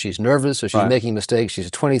deviating, or she's nervous, or she's making mistakes, she's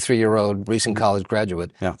a 23-year-old recent college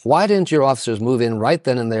graduate, why didn't your officers move in right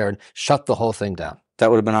then and there and shut the whole thing down? That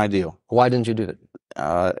would have been ideal. Why didn't you do it?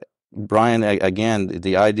 Brian, again,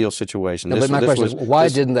 the ideal situation. No, but my question is, why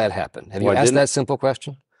didn't that happen? Have you asked that simple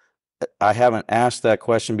question? I haven't asked that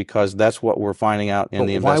question because that's what we're finding out in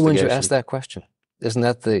the investigation. Why wouldn't you ask that question? Isn't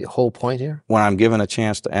that the whole point here? When I'm given a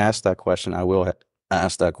chance to ask that question, I will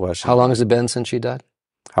ask that question. How long has it been since she died?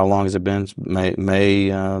 How long has it been? May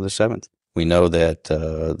the 7th. We know that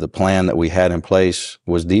the plan that we had in place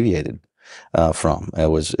was deviated from. It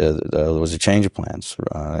was a change of plans,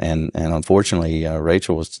 and unfortunately,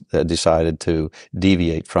 Rachel decided to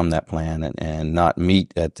deviate from that plan and not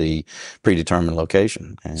meet at the predetermined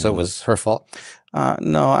location. And so it was her fault?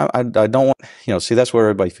 No, I don't want, see, that's where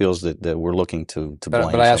everybody feels that we're looking to blame.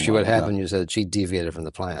 But I asked you what happened. You said she deviated from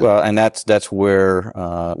the plan. Well, and that's where,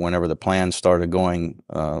 whenever the plan started going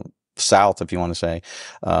south, if you want to say,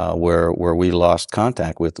 where we lost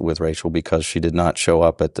contact with Rachel because she did not show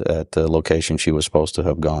up at the location she was supposed to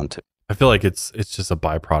have gone to. I feel like it's just a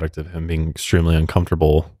byproduct of him being extremely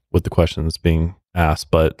uncomfortable with the questions being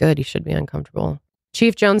asked. But good, he should be uncomfortable.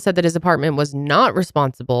 Chief Jones said that his apartment was not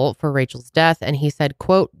responsible for Rachel's death, and he said,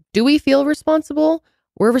 quote, "Do we feel responsible?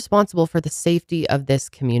 We're responsible for the safety of this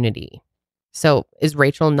community." So is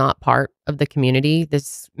Rachel not part of the community?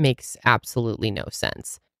 This makes absolutely no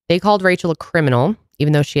sense. They called Rachel a criminal,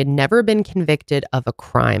 even though she had never been convicted of a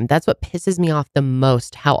crime. That's what pisses me off the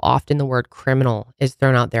most, how often the word criminal is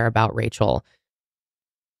thrown out there about Rachel.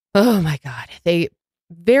 Oh my God. They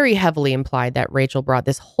very heavily implied that Rachel brought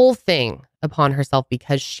this whole thing upon herself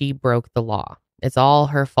because she broke the law. It's all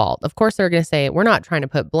her fault. Of course, they're going to say, we're not trying to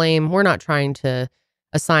put blame. We're not trying to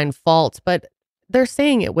assign fault, but they're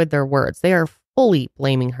saying it with their words. They are fully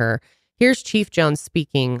blaming her. Here's Chief Jones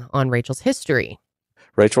speaking on Rachel's history.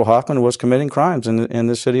 Rachel Hoffman was committing crimes in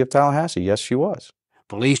the city of Tallahassee. Yes, she was.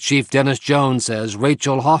 Police Chief Dennis Jones says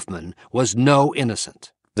Rachel Hoffman was no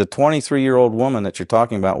innocent. The 23-year-old woman that you're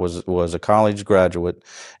talking about was a college graduate,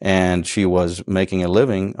 and she was making a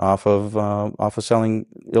living off of selling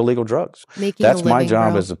illegal drugs. That's my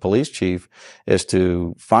job as a police chief, is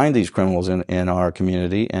to find these criminals in our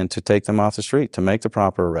community and to take them off the street, to make the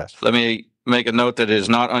proper arrest. Let me make a note that it is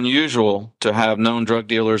not unusual to have known drug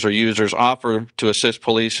dealers or users offer to assist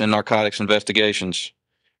police in narcotics investigations.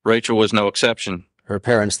 Rachel was no exception. Her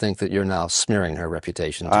parents think that you're now smearing her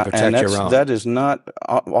reputation to protect your own. That is not.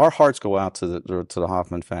 Our hearts go out to the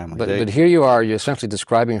Hoffman family. But here you are. You're essentially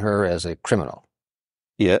describing her as a criminal.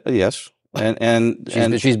 Yeah. Yes. And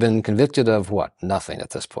she's been convicted of what? Nothing at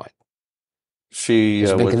this point. She's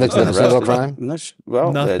been convicted of a single crime?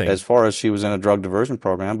 Well, as far as she was in a drug diversion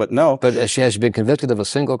program, but no. But has she been convicted of a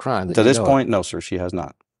single crime? To this point, no, sir, she has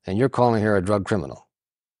not. And you're calling her a drug criminal?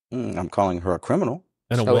 I'm calling her a criminal.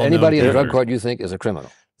 So anybody in the drug court you think is a criminal?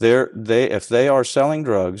 If they are selling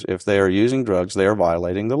drugs, if they are using drugs, they are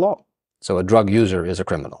violating the law. So a drug user is a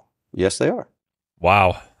criminal? Yes, they are.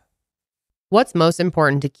 Wow. What's most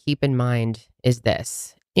important to keep in mind is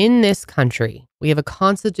this. In this country, we have a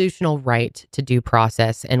constitutional right to due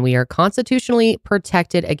process, and we are constitutionally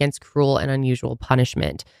protected against cruel and unusual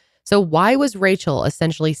punishment. So why was Rachel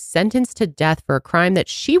essentially sentenced to death for a crime that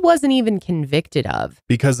she wasn't even convicted of?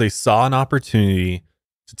 Because they saw an opportunity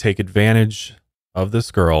to take advantage of this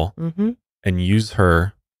girl and use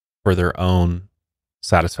her for their own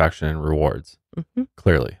satisfaction and rewards.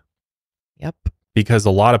 Clearly. Yep. Because a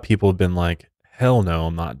lot of people have been like, hell no,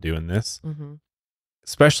 I'm not doing this.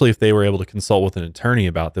 Especially if they were able to consult with an attorney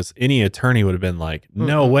about this. Any attorney would have been like,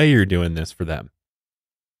 no way you're doing this for them.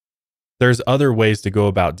 There's other ways to go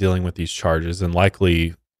about dealing with these charges, and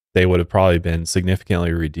likely they would have probably been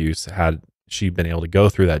significantly reduced had she been able to go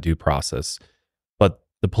through that due process. But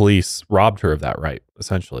the police robbed her of that right,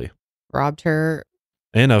 essentially. Robbed her.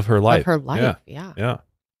 And of her life. Of her life, yeah. Yeah.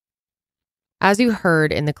 As you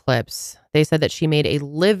heard in the clips, they said that she made a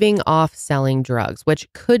living off selling drugs,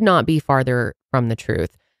 which could not be farther from the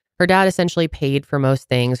truth. Her dad essentially paid for most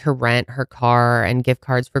things, her rent, her car, and gift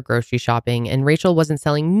cards for grocery shopping, and Rachel wasn't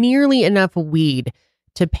selling nearly enough weed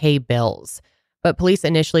to pay bills. But police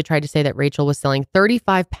initially tried to say that Rachel was selling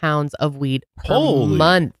 35 pounds of weed per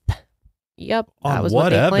month. Yep, that was what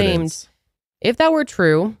they claimed. If that were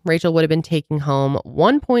true, Rachel would have been taking home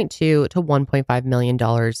 $1.2 to $1.5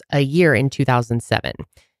 million a year in 2007.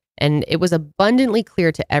 And it was abundantly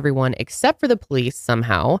clear to everyone, except for the police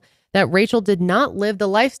somehow, that Rachel did not live the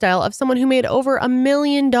lifestyle of someone who made over $1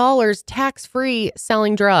 million tax-free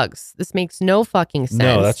selling drugs. This makes no fucking sense.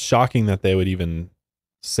 No, that's shocking that they would even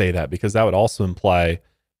say that, because that would also imply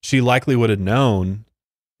she likely would have known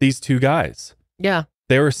these two guys. Yeah.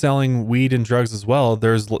 They were selling weed and drugs as well.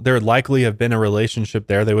 There would likely have been a relationship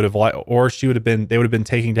there. They would have, or they would have been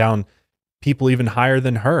taking down people even higher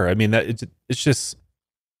than her. I mean, it's just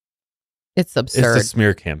It's absurd. It's a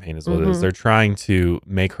smear campaign is what it is. They're trying to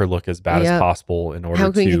make her look as bad as possible in order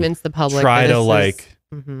How can we to convince the public try to like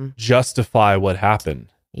is... justify what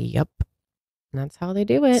happened. Yep. That's how they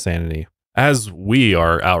do it. Sanity. As we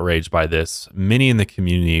are outraged by this, many in the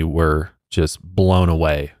community were just blown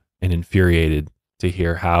away and infuriated to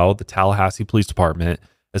hear how the Tallahassee Police Department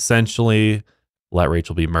essentially let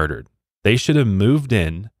Rachel be murdered. They should have moved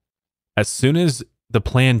in as soon as the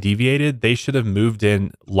plan deviated. They should have moved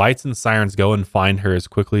in, lights and sirens, go and find her as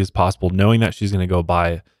quickly as possible, knowing that she's going to go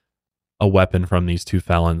buy a weapon from these two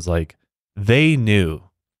felons. Like, they knew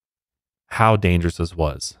how dangerous this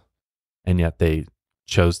was, and yet they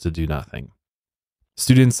chose to do nothing.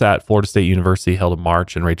 Students at Florida State University held a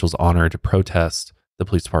march in Rachel's honor to protest the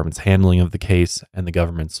police department's handling of the case and the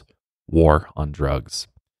government's war on drugs.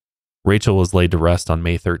 Rachel was laid to rest on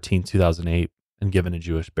May 13, 2008, and given a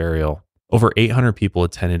Jewish burial. Over 800 people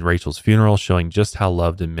attended Rachel's funeral, showing just how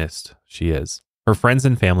loved and missed she is. Her friends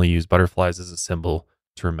and family used butterflies as a symbol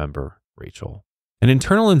to remember Rachel. An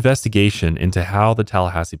internal investigation into how the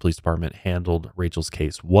Tallahassee Police Department handled Rachel's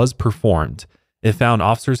case was performed. It found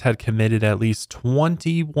officers had committed at least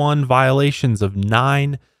 21 violations of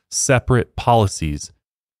 9 separate policies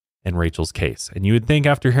in Rachel's case. And you would think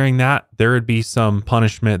after hearing that, there would be some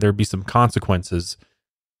punishment, there'd be some consequences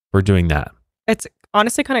for doing that. It's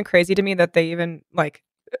honestly kind of crazy to me that they even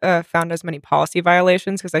found as many policy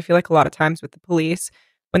violations, because I feel like a lot of times with the police,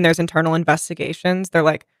 when there's internal investigations, they're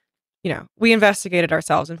like, we investigated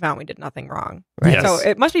ourselves and found we did nothing wrong. Right. Yes. So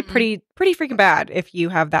it must be pretty freaking bad if you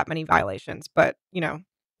have that many violations. But,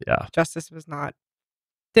 justice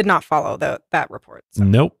did not follow that report. So.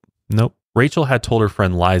 Nope. Rachel had told her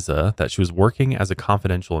friend Liza that she was working as a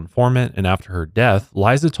confidential informant. And after her death,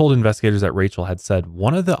 Liza told investigators that Rachel had said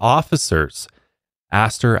one of the officers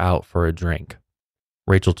asked her out for a drink.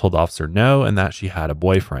 Rachel told the officer no, and that she had a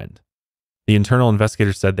boyfriend. The internal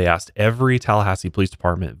investigators said they asked every Tallahassee Police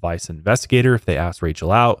Department vice investigator if they asked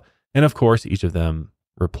Rachel out. And of course, each of them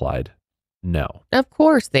replied no. Of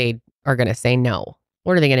course they are going to say no.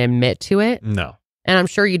 What are they going to admit to it? No. And I'm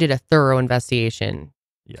sure you did a thorough investigation.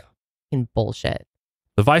 Yeah. In bullshit.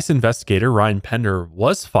 The vice investigator, Ryan Pender,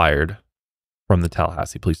 was fired from the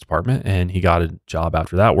Tallahassee Police Department, and he got a job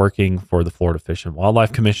after that working for the Florida Fish and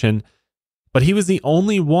Wildlife Commission. But he was the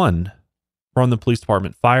only one from the police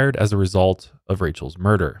department fired as a result of Rachel's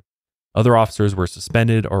murder. Other officers were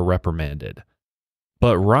suspended or reprimanded.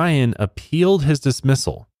 But Ryan appealed his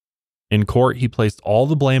dismissal. In court, he placed all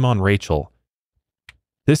the blame on Rachel.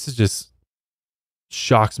 This is just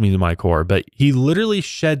shocks me to my core, but he literally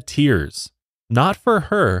shed tears, not for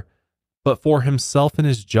her, but for himself and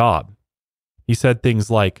his job. He said things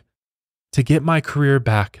like, "To get my career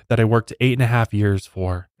back that I worked 8.5 years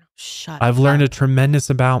for. I've learned a tremendous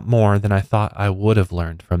amount more than I thought I would have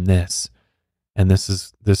learned from this." And this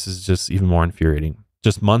is just even more infuriating.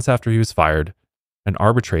 Just months after he was fired, an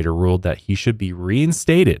arbitrator ruled that he should be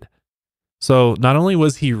reinstated. So not only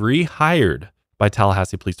was he rehired by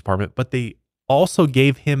Tallahassee Police Department, but they also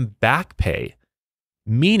gave him back pay,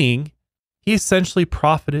 meaning he essentially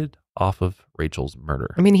profited off of Rachel's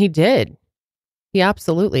murder. I mean, he did. He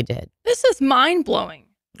absolutely did. This is mind-blowing.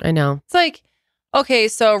 I know. It's like, okay,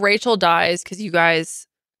 so Rachel dies because you guys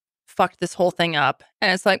fucked this whole thing up.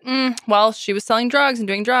 And it's like, well, she was selling drugs and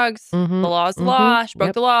doing drugs. Mm-hmm. The law is the law. She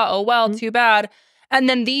broke the law. Oh, well, too bad. And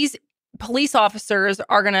then these police officers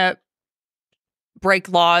are going to break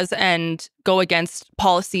laws and go against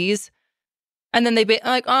policies. And then they be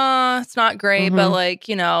like, it's not great, but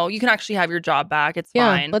you can actually have your job back. It's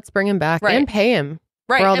fine. Let's bring him back and pay him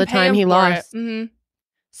for all the time he lost.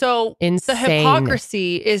 So insane. The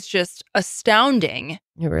hypocrisy is just astounding.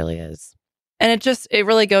 It really is. And it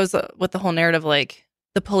really goes with the whole narrative, like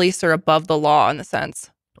the police are above the law in the sense.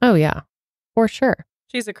 Oh, yeah, for sure.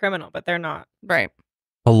 She's a criminal, but they're not. Right.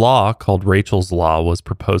 A law called Rachel's Law was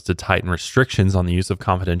proposed to tighten restrictions on the use of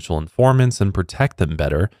confidential informants and protect them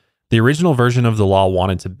better. The original version of the law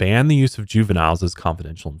wanted to ban the use of juveniles as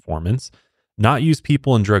confidential informants, not use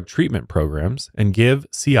people in drug treatment programs, and give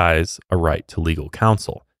CIs a right to legal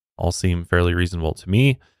counsel. All seem fairly reasonable to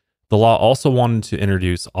me. The law also wanted to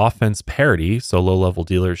introduce offense parity, so low-level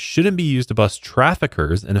dealers shouldn't be used to bust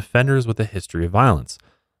traffickers and offenders with a history of violence.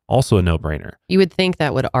 Also a no-brainer. You would think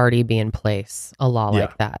that would already be in place, a law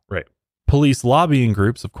like that. Right. Police lobbying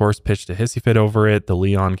groups, of course, pitched a hissy fit over it. The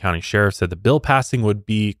Leon County Sheriff said the bill passing would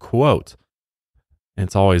be, quote, and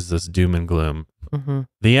it's always this doom and gloom,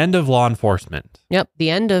 the end of law enforcement. Yep, the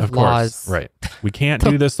end of laws. Right. We can't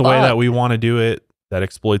do this the way that we want to do it, that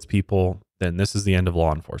exploits people. Then this is the end of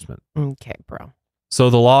law enforcement. Okay, bro. So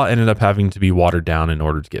the law ended up having to be watered down in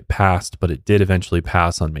order to get passed, but it did eventually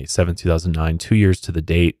pass on May 7, 2009, 2 years to the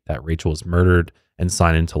date that Rachel was murdered, and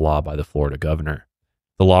signed into law by the Florida governor.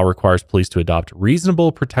 The law requires police to adopt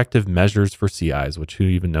reasonable protective measures for CIs, which who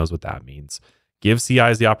even knows what that means. Give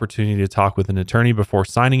CIs the opportunity to talk with an attorney before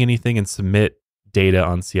signing anything, and submit data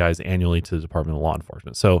on CIs annually to the Department of Law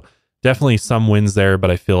Enforcement. So definitely some wins there,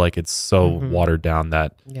 but I feel like it's so watered down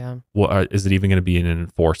that, is it even going to be an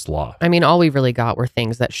enforced law? I mean, all we really got were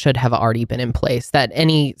things that should have already been in place, that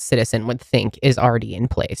any citizen would think is already in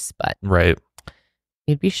place, but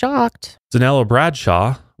you'd be shocked. Janelle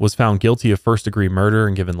Bradshaw was found guilty of first-degree murder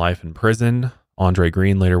and given life in prison. Andre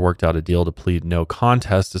Green later worked out a deal to plead no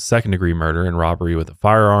contest to second-degree murder and robbery with a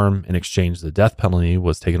firearm. In exchange, the death penalty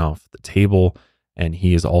was taken off the table, and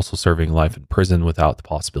he is also serving life in prison without the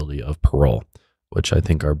possibility of parole, which I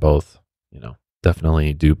think are both,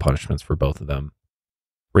 definitely due punishments for both of them.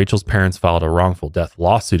 Rachel's parents filed a wrongful death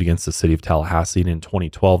lawsuit against the city of Tallahassee, and in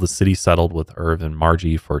 2012, the city settled with Irv and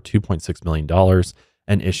Margie for $2.6 million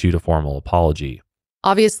and issued a formal apology.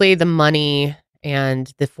 Obviously, the money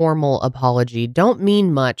and the formal apology don't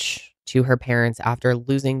mean much to her parents after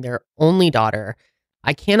losing their only daughter.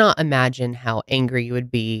 I cannot imagine how angry you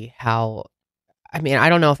would be, I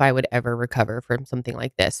don't know if I would ever recover from something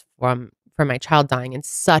like this, from my child dying in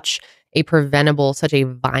such a preventable, such a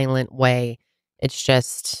violent way. It's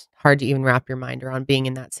just hard to even wrap your mind around being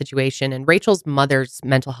in that situation. And Rachel's mother's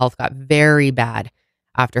mental health got very bad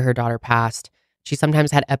after her daughter passed. She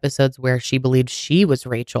sometimes had episodes where she believed she was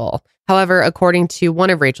Rachel. However, according to one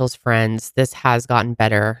of Rachel's friends, this has gotten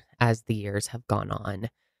better as the years have gone on.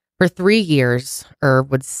 For 3 years, Irv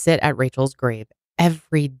would sit at Rachel's grave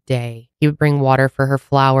every day. He would bring water for her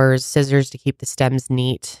flowers, scissors to keep the stems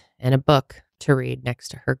neat, and a book to read next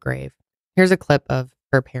to her grave. Here's a clip of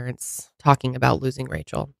her parents talking about losing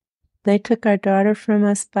Rachel. They took our daughter from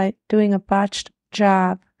us by doing a botched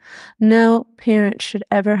job. No parent should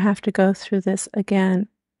ever have to go through this again.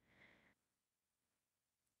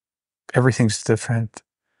 Everything's different.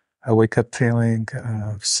 I wake up feeling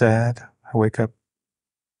sad. I wake up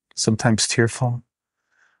sometimes tearful.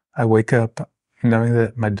 I wake up knowing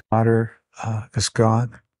that my daughter is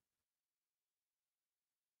gone.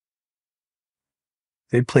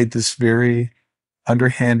 They played this very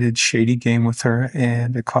underhanded, shady game with her,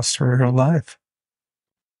 and it cost her her life.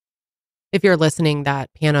 If you're listening,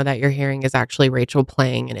 that piano that you're hearing is actually Rachel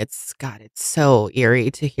playing, and it's so eerie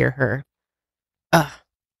to hear her. It's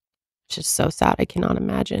just so sad. I cannot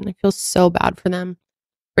imagine. I feel so bad for them.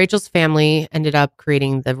 Rachel's family ended up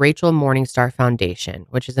creating the Rachel Morningstar Foundation,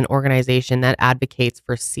 which is an organization that advocates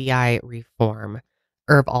for CI reform.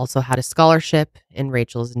 Irv also had a scholarship in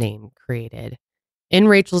Rachel's name created. In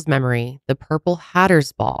Rachel's memory, the Purple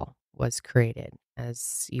Hatter's Ball was created.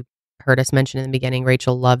 As you heard us mention in the beginning,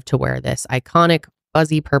 Rachel loved to wear this iconic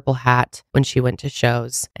fuzzy purple hat when she went to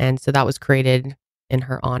shows. And so that was created in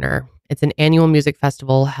her honor. It's an annual music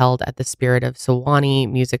festival held at the Spirit of Sewanee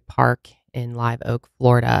Music Park in Live Oak,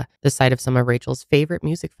 Florida, the site of some of Rachel's favorite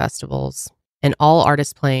music festivals. And all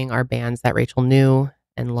artists playing are bands that Rachel knew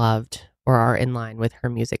and loved or are in line with her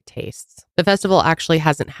music tastes. The festival actually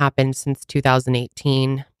hasn't happened since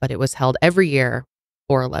 2018, but it was held every year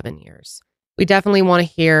for 11 years. We definitely want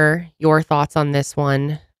to hear your thoughts on this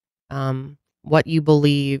one, what you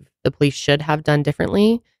believe the police should have done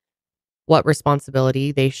differently, what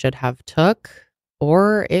responsibility they should have took,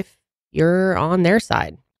 or if you're on their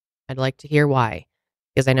side. I'd like to hear why,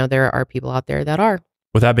 because I know there are people out there that are.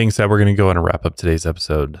 With that being said, we're going to go and wrap up today's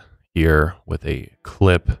episode here with a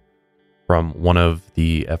clip from one of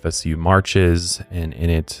the FSU marches, and in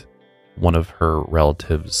it, one of her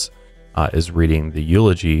relatives is reading the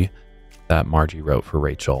eulogy that Margie wrote for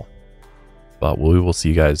Rachel. But we will see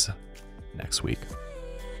you guys next week.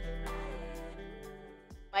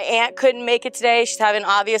 My aunt couldn't make it today. She's having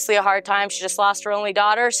obviously a hard time. She just lost her only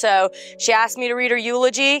daughter, so she asked me to read her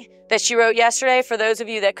eulogy that she wrote yesterday for those of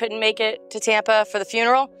you that couldn't make it to Tampa for the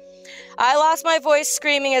funeral. I lost my voice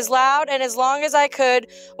screaming as loud and as long as I could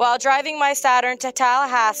while driving my Saturn to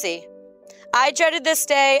Tallahassee. I dreaded this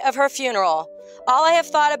day of her funeral. All I have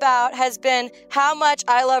thought about has been how much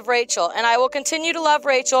I love Rachel, and I will continue to love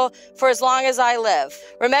Rachel for as long as I live.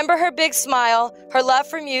 Remember her big smile, her love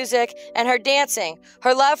for music, and her dancing,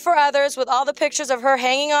 her love for others with all the pictures of her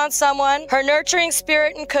hanging on someone, her nurturing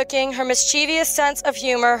spirit in cooking, her mischievous sense of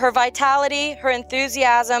humor, her vitality, her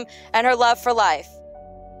enthusiasm, and her love for life.